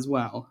card as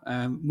well,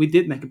 we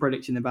did make a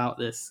prediction about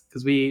this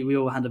because we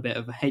all had a bit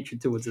of a hatred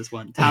towards this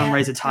one.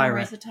 Talonraiser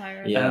Tyrant. Talonraiser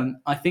Tyrant. Yeah.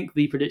 I think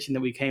the prediction that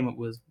we came up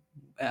was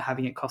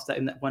having it cost that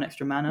 1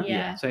 extra mana.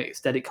 Yeah. So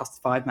instead it costs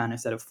 5 mana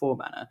instead of 4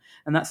 mana.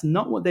 And that's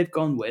not what they've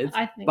gone with.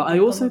 But I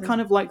they've also gone with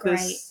kind of like great.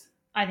 this.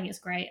 I think it's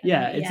great.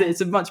 Yeah, it's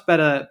a much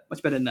better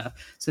nerf.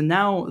 So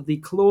now the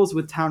clause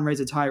with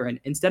Talonraiser Tyrant,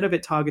 instead of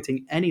it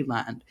targeting any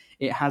land,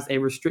 it has a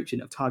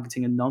restriction of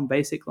targeting a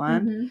non-basic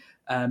land.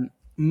 Mm-hmm.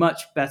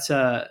 Much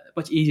better,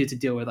 much easier to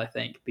deal with, I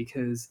think,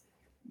 because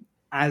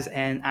as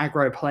an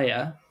aggro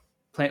player,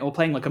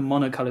 playing like a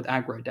monocolored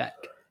aggro deck,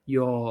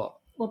 you're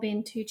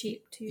being too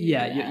cheap to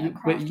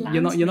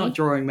you're not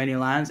drawing many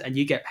lands, and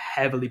you get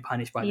heavily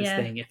punished by this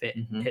thing if it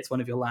hits one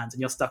of your lands,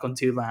 and you're stuck on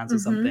 2 lands or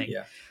something.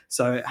 Yeah.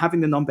 So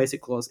having the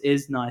non-basic clause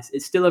is nice.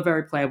 It's still a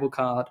very playable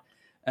card.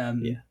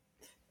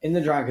 In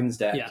the Dragons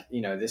deck,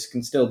 this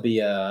can still be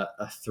a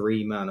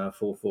 3 mana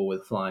 4/4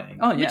 with flying.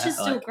 Oh yeah, which is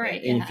still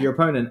great. If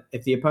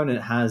the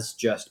opponent has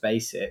just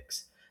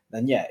basics,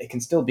 then it can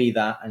still be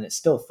that, and it's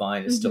still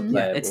fine. It's still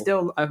playable. It's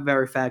still a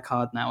very fair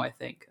card now, I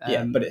think.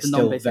 But it's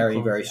still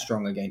very, very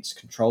strong against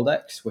control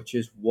decks, which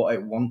is what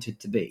it wanted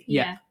to be.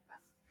 Yeah.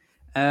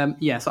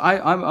 So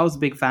I was a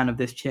big fan of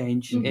this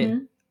change.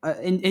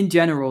 Mm-hmm. In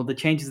general, the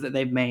changes that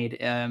they've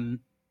made,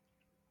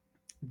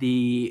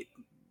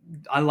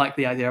 I like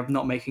the idea of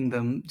not making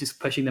them, just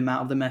pushing them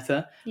out of the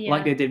meta,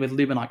 like they did with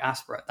Luminarch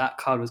Aspirate. That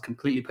card was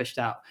completely pushed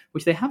out,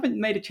 which they haven't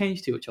made a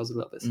change to, which I was a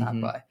little bit sad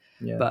by.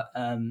 Yeah. But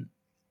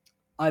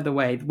either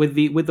way, with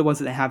the ones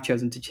that they have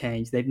chosen to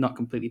change, they've not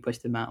completely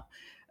pushed them out.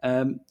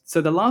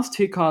 So the last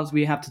 2 cards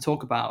we have to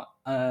talk about,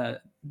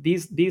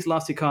 these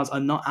last 2 cards are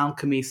not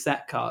Alchemy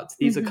set cards.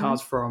 These are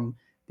cards from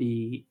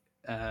the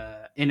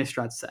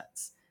Innistrad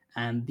sets.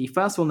 And the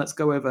first one let's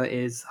go over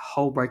is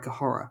Hullbreaker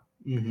Horror.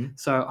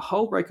 So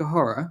Hullbreaker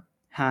Horror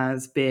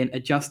has been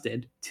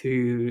adjusted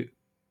to,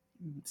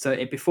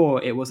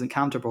 before it wasn't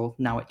counterable,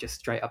 now it just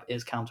straight up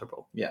is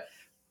counterable. Yeah.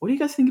 What do you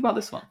guys think about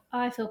this one?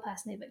 I feel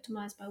personally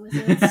victimized by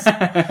Wizards.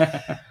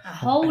 A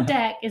whole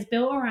deck is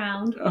built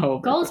around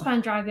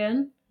Goldspan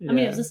Dragon. I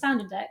mean, it was a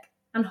standard deck,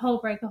 and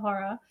Hullbreaker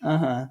Horror.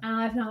 And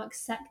I've now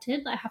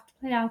accepted that I have to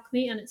play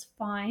Alchemy, and it's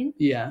fine.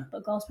 Yeah.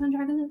 But Goldspan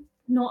Dragon is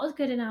not as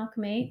good in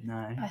Alchemy.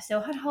 No. I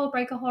still had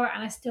Hullbreaker Horror,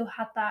 and I still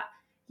had that,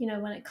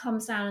 when it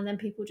comes down and then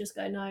people just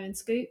go no and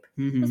scoop.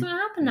 That's not going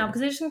to happen now because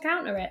they just can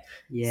counter it.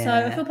 Yeah.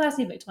 So I feel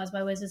personally victimized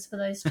by Wizards for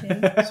those 2.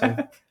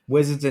 So,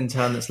 Wizards in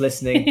turn that's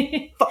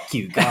listening, fuck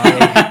you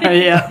guys.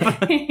 Yeah,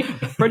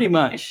 pretty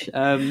much.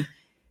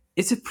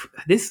 This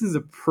is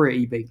a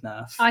pretty big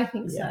nerf. I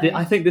think so.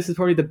 I think this is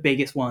probably the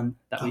biggest one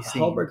that we've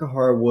seen. Hullbreaker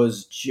Horror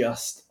was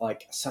just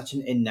like such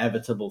an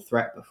inevitable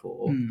threat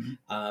before,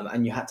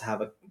 and you had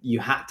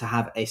to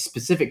have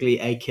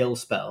specifically a kill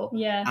spell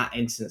at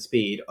instant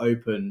speed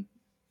open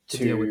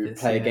to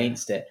play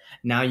against it.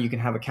 Now you can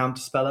have a counter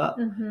spell up.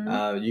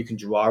 You can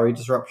Jwari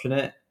Disruption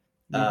it.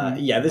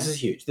 This is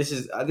huge. This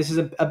is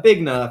a big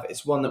nerf.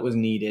 It's one that was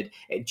needed.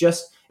 It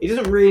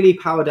doesn't really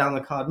power down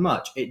the card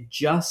much. It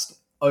just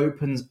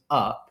opens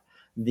up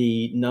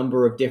the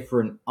number of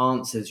different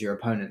answers your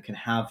opponent can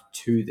have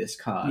to this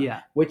card,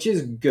 which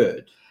is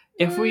good.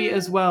 If we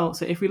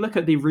look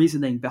at the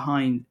reasoning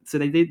behind, so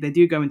they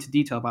do go into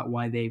detail about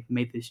why they've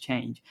made this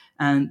change,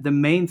 and the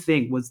main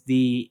thing was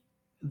the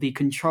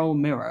control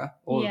mirror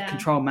or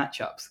control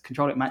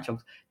matchups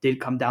did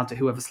come down to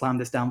whoever slammed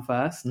this down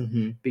first,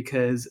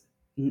 because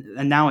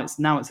and now it's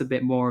a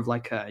bit more of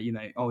like a, you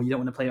don't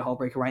want to play a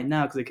Hullbreaker right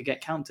now because it could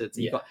get countered.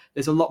 So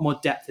there's a lot more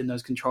depth in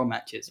those control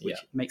matches, which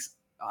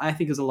I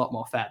think is a lot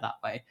more fair that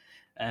way.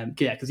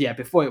 Because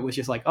before it was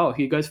just like,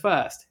 who goes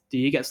first? Do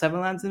you get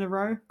 7 lands in a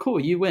row? Cool,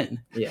 you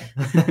win. Yeah.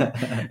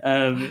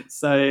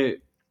 It's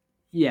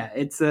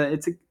a.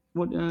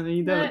 What,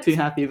 you don't look too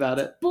happy about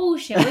it.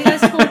 Bullshit. What are you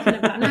guys talking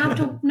about?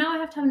 Now I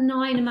have to have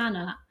 9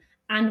 mana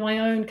and my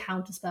own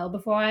counterspell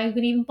before I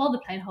could even bother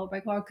playing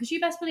Hullbreaker Horror. Because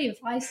you best believe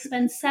if I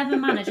spend 7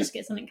 mana just to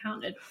get something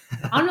countered,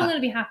 I'm not going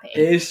to be happy.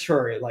 It is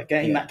true. Like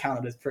getting that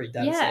countered is pretty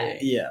devastating.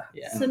 Yeah.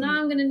 So now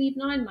I'm going to need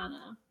 9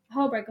 mana,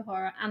 Hullbreaker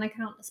Horror, and a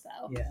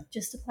counterspell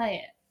just to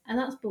play it, and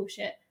that's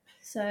bullshit.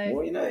 So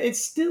Well,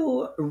 it's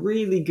still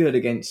really good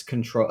against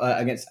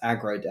against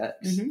aggro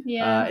decks. Mhm.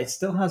 yeah, It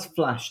still has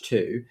flash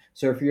too,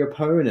 so if your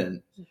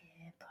opponent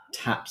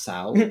taps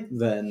out,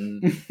 then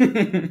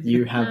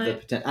you have the No.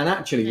 potential. And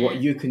actually, No. what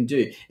you can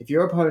do, if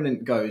your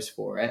opponent goes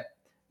for it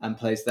and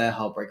plays their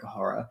Hullbreaker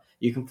Horror,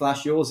 you can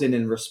flash yours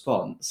in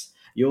response.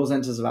 Yours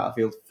enters the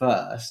battlefield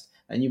first,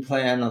 and you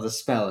play another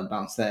spell and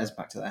bounce theirs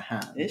back to their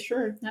hand. It's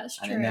true. That's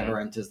And true. it never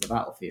enters the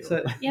battlefield.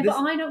 So Yeah, this-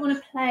 but I don't want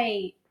to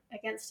play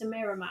against a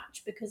mirror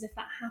match because if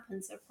that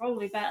happens, they're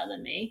probably better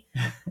than me.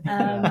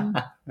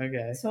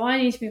 okay. So I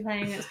need to be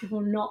playing against people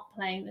not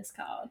playing this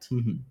card.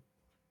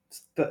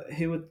 But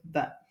who would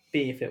that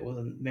be if it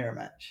wasn't mirror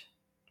match?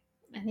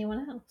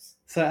 Anyone else?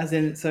 So as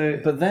in, so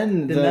But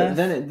then The the nerf-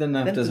 nerf then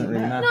doesn't doesn't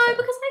really matter. matter. No,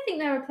 because I think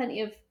there are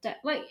plenty of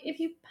like if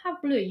you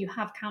have blue, you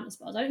have counter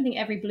spells. I don't think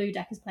every blue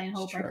deck is playing It's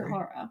Hullbreaker true.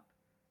 Horror.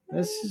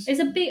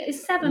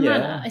 It's 7 Yeah,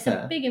 mana. It's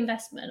fair. a big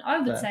investment. I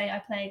would Fair. say I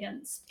play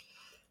against.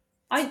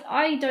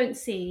 I don't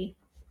see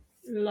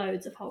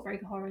loads of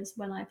Hullbreaker Horrors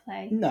when I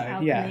play. no,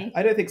 Alchemy. yeah,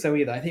 I don't think so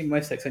either. I think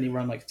most decks only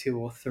run like 2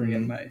 or 3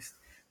 at Mhm. most.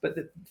 But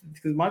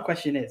because my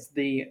question is,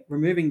 the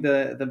removing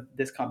the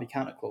this can't be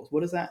counter clause. What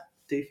does that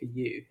do for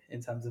you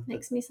in terms of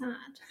Makes me sad.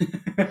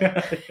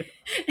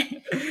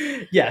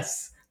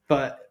 yes,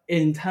 but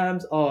in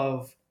terms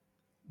of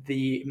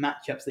the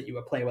matchups that you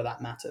were playing where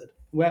that mattered,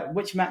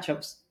 which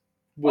matchups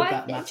would Well,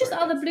 that matter? just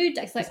other against? blue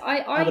decks. Like I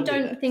Other blue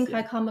don't decks, think yeah.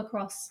 I come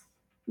across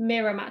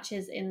mirror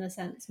matches in the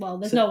sense. Well,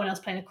 there's So- no one else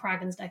playing a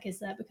Kragen's deck, is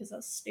there? Because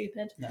that's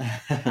stupid. No.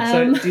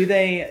 Um, So do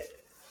they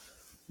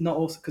not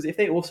also? Because if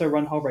they also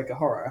run Hullbreaker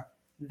Horror,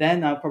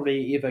 then I'm probably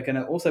either going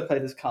to also play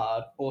this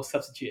card or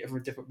substitute it for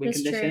a different win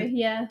That's condition. true.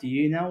 Yeah, Do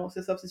you now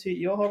also substitute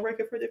your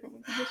Hullbreaker for a different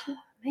win condition?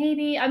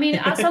 maybe. I mean,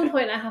 at some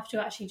point, I have to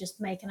actually just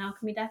make an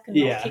alchemy deck and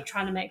Yeah. not keep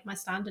trying to make my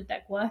standard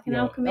deck work in No.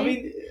 alchemy. I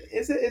mean,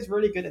 it's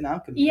really good in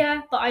alchemy.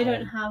 yeah, but I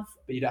don't have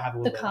But you don't have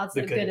all the cards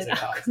that are good as at the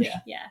cards, alchemy. Yeah.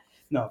 Yeah.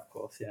 No, of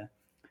course, yeah.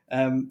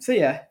 So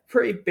yeah,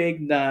 pretty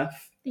big nerf.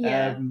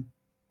 Yeah.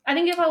 I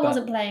think if I But-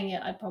 wasn't playing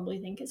it, I'd probably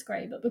think it's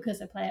great, but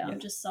because I play it, Yeah. I'm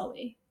just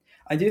salty.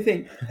 I do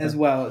think as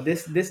well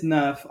this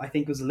nerf I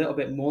think was a little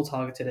bit more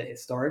targeted at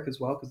historic as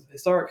well, because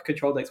historic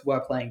control decks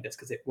were playing this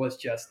because it was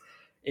just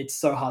it's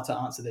so hard to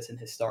answer this in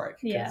historic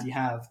because Yeah. you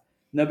have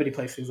nobody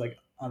plays things like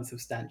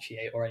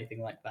unsubstantiate or anything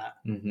like that,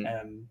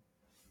 Mhm.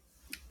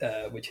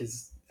 which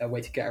is a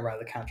way to get around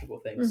the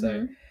counterable thing. So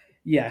Mhm.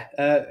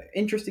 yeah,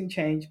 interesting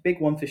change, big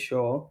one for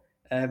sure.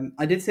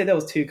 I did say there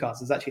was 2 cards.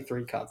 There's actually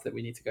 3 cards that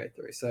we need to go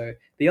through. So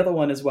the other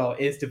one as well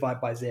is Divide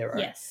by Zero.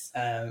 Yes.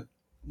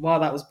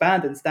 While that was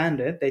banned in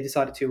Standard, they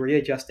decided to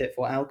readjust it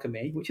for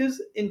Alchemy, which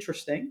is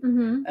interesting.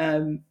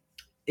 Mm-hmm.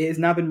 It has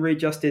now been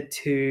readjusted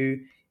to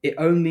you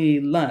only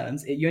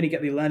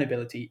get the learn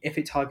ability if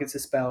it targets a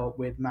spell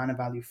with mana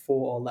value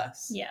 4 or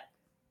less. Yeah.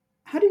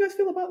 How do you guys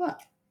feel about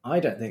that? I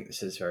don't think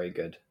this is very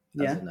good.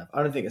 Yeah. Enough.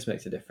 I don't think this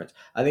makes a difference.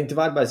 I think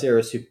Divide by Zero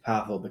is super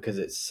powerful because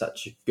it's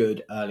such a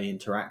good early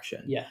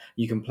interaction. Yeah.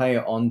 You can play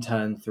it on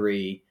turn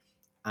 3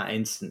 at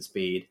instant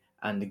speed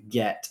and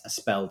get a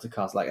spell to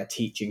cast, like a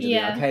Teachings of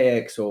Yeah. the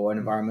Archaics or an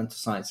Environmental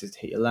Sciences to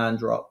hit your land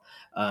drop.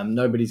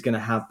 Nobody's going to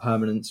have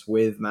permanence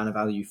with mana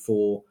value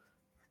 4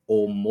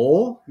 or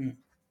more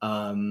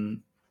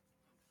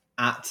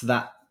at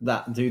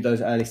that do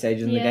those early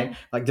stages in the Yeah. game.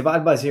 Like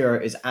Divide by Zero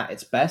is at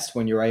its best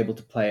when you're able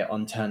to play it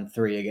on turn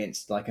 3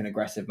 against like an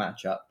aggressive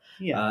matchup.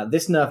 Yeah.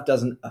 This nerf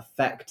doesn't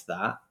affect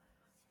that,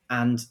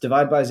 and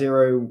Divide by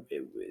Zero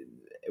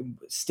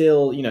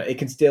still, it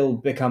can still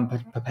become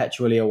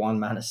perpetually a 1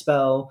 mana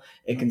spell.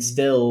 It can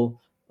still,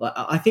 like,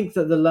 I think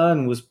that the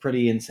learn was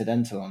pretty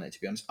incidental on it,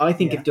 to be honest. I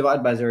think Yeah. if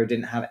Divide by Zero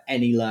didn't have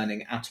any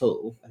learning at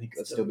all, I think it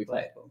would still be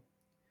played. playable.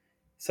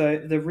 So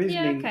the Yeah,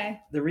 reasoning, okay.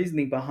 the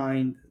reasoning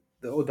behind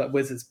all that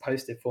Wizards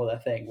posted for their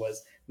thing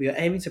was, we are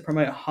aiming to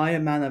promote higher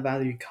mana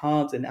value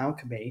cards in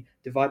Alchemy.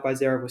 Divide by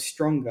Zero was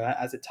stronger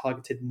as it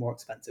targeted more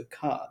expensive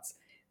cards,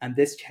 and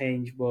this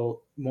change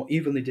will more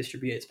evenly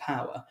distribute its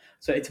power.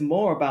 So it's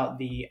more about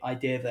the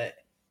idea that,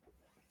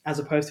 as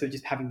opposed to it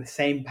just having the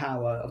same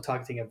power of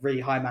targeting a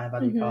really high mana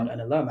value Mhm. card and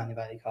a low mana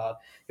value card,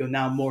 you're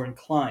now more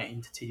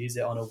inclined to use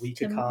it on a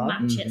weaker To card.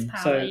 match its Mhm.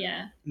 power, So-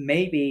 yeah.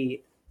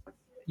 Maybe,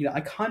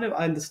 I kind of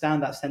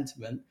understand that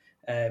sentiment,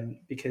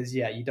 because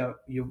you don't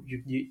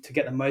you to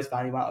get the most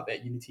value out of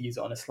it, you need to use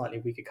it on a slightly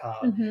weaker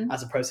card, Mhm.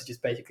 as opposed to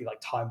just basically like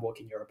time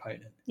walking your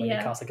opponent when Yeah.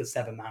 you cast like a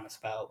 7 mana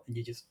spell and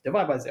you just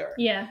divide by 0.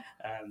 Yeah.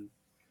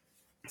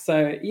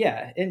 So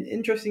yeah,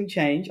 interesting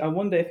change. I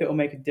wonder if it will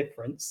make a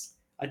difference.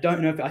 I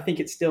don't know if I think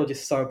it's still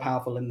just so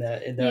powerful in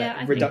the Yeah, I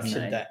think reduction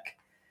so. deck.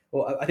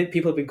 Well, I think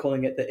people have been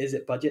calling it the Is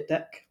It Budget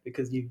deck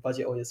because you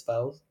budget all your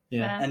spells,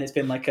 Yeah. and it's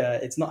been like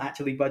it's not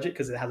actually budget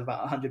because it has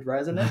about 100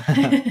 rares in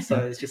it. So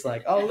it's just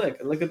like, oh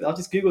look at, I'll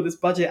just Google this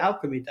budget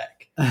alchemy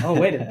deck. Oh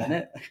wait a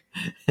minute,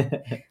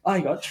 I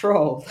got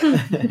trolled.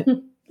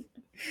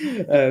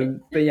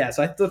 But yeah,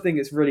 so I still think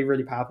it's really,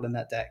 really powerful in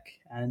that deck,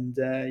 and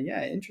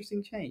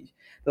interesting change.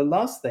 The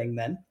last thing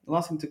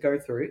to go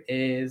through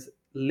is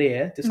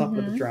Lear, Disciple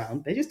of the Mhm.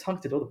 Drowned. They just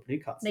targeted all the blue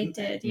cards. They didn't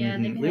did, yeah.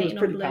 Mhm. They've been Lear was hating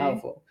on pretty blue.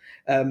 powerful.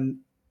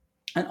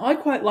 And I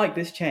quite like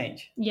this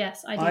change.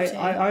 Yes, I do too.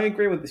 I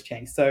agree with this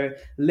change. So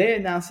Lear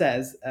now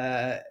says,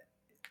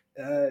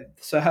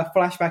 so her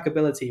flashback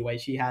ability, where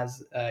she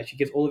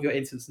gives all of your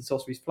instants and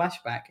sorceries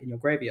flashback in your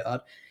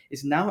graveyard,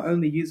 is now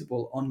only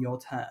usable on your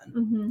turn.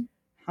 Mm-hmm.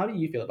 How do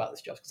you feel about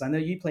this, Josh? Because I know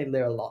you played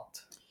Lear a lot.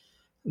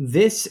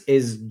 This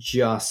is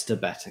just a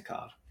better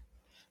card.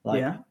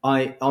 Yeah.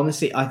 I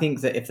honestly, I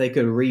think that if they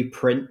could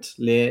reprint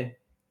Lear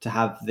to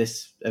have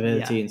this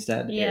ability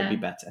instead, it would be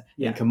better.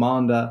 Yeah. In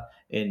Commander,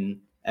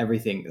 in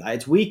everything,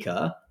 it's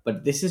weaker,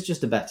 but this is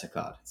just a better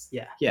card.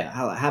 Yeah.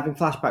 Having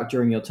flashback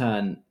during your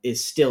turn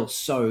is still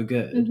so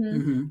good,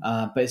 Mm-hmm.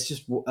 but it's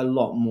just a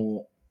lot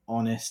more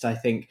honest, I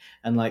think.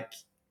 And like,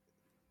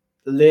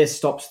 Lear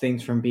stops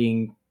things from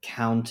being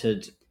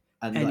countered.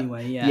 And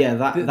anyway,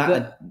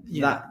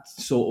 that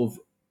sort of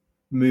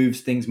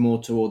moves things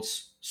more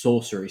towards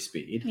sorcery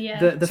speed.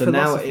 Yeah. The So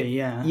philosophy,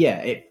 now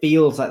it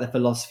feels like the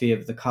philosophy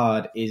of the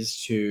card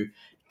is to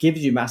give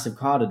you massive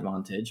card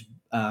advantage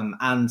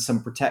and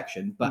some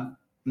protection, but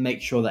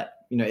make sure that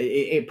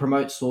it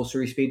promotes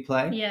sorcery speed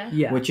play.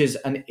 Yeah. Which is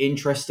an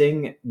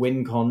interesting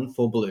win con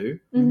for blue.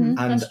 Mm-hmm.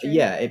 And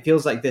it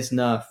feels like this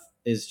nerf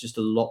is just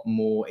a lot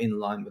more in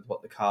line with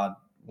what the card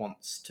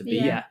wants to be.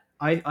 Yeah,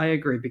 I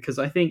agree, because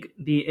I think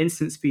the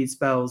instant speed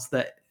spells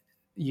that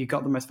you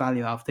got the most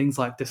value out of, things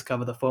like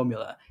Discover the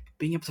Formula,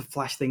 being able to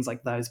flash things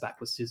like those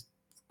back was just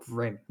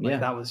grim.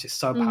 That was just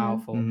so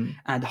powerful. Mm-hmm.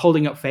 And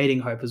holding up Fading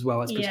Hope as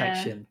well as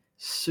protection,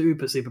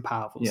 super, super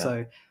powerful. Yeah.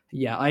 So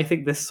I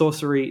think this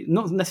sorcery,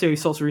 not necessarily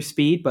sorcery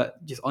speed,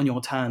 but just on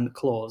your turn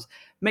clause,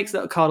 makes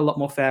that card a lot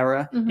more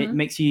fairer. Mm-hmm. It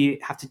makes you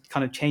have to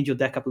kind of change your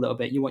deck up a little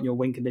bit. You want your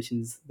win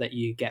conditions that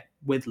you get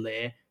with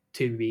Lear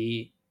to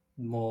be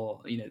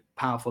more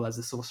powerful as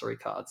a sorcery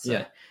card.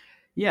 So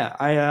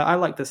I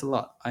like this a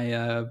lot.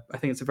 I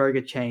think it's a very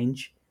good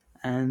change,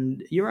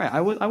 and you're right,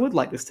 I would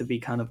like this to be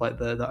kind of like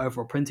the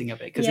overall printing of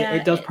it, because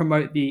it does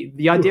promote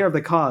the idea of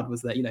the card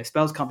was that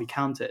spells can't be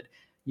countered.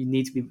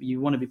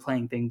 You want to be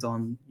playing things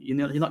on,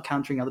 you're not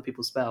countering other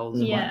people's spells.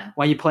 Why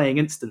are you playing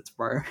instants,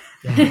 bro?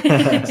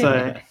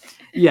 So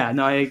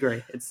I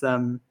agree. It's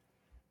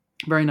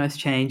very nice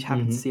change.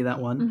 Happy to see that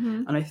one.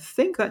 Mm-hmm. And I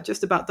think that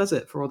just about does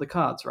it for all the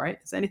cards, right?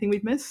 Is there anything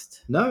we've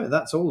missed? No,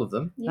 that's all of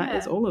them. That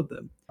is all of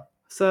them.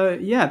 So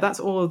that's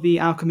all of the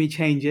alchemy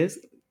changes.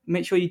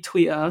 Make sure you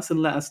tweet at us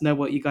and let us know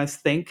what you guys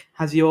think.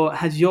 Has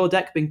your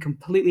deck been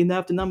completely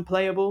nerfed and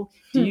unplayable?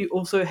 Do you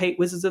also hate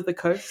Wizards of the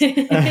Coast?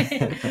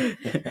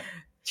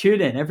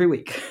 Tune in every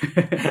week.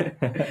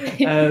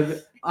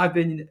 I've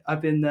been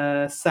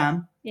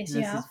Sam. Yes,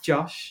 This is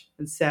Josh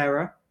and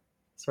Sarah.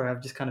 Sorry,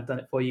 I've just kind of done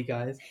it for you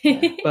guys.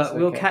 But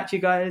we'll catch you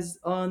guys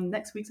on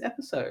next week's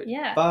episode.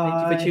 Yeah. Bye.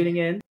 Thank you for tuning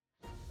in.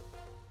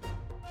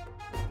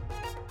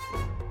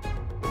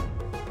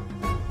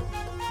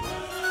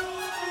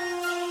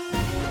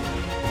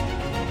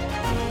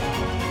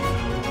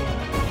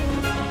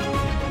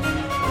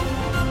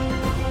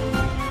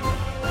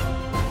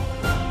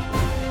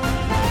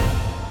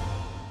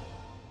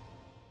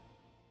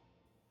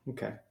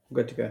 Okay,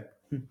 good to go.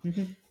 I'm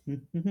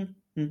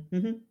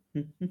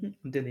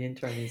doing the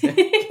intro music.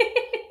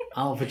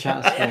 For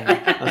chat screen.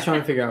 I was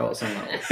trying to figure out what song that was.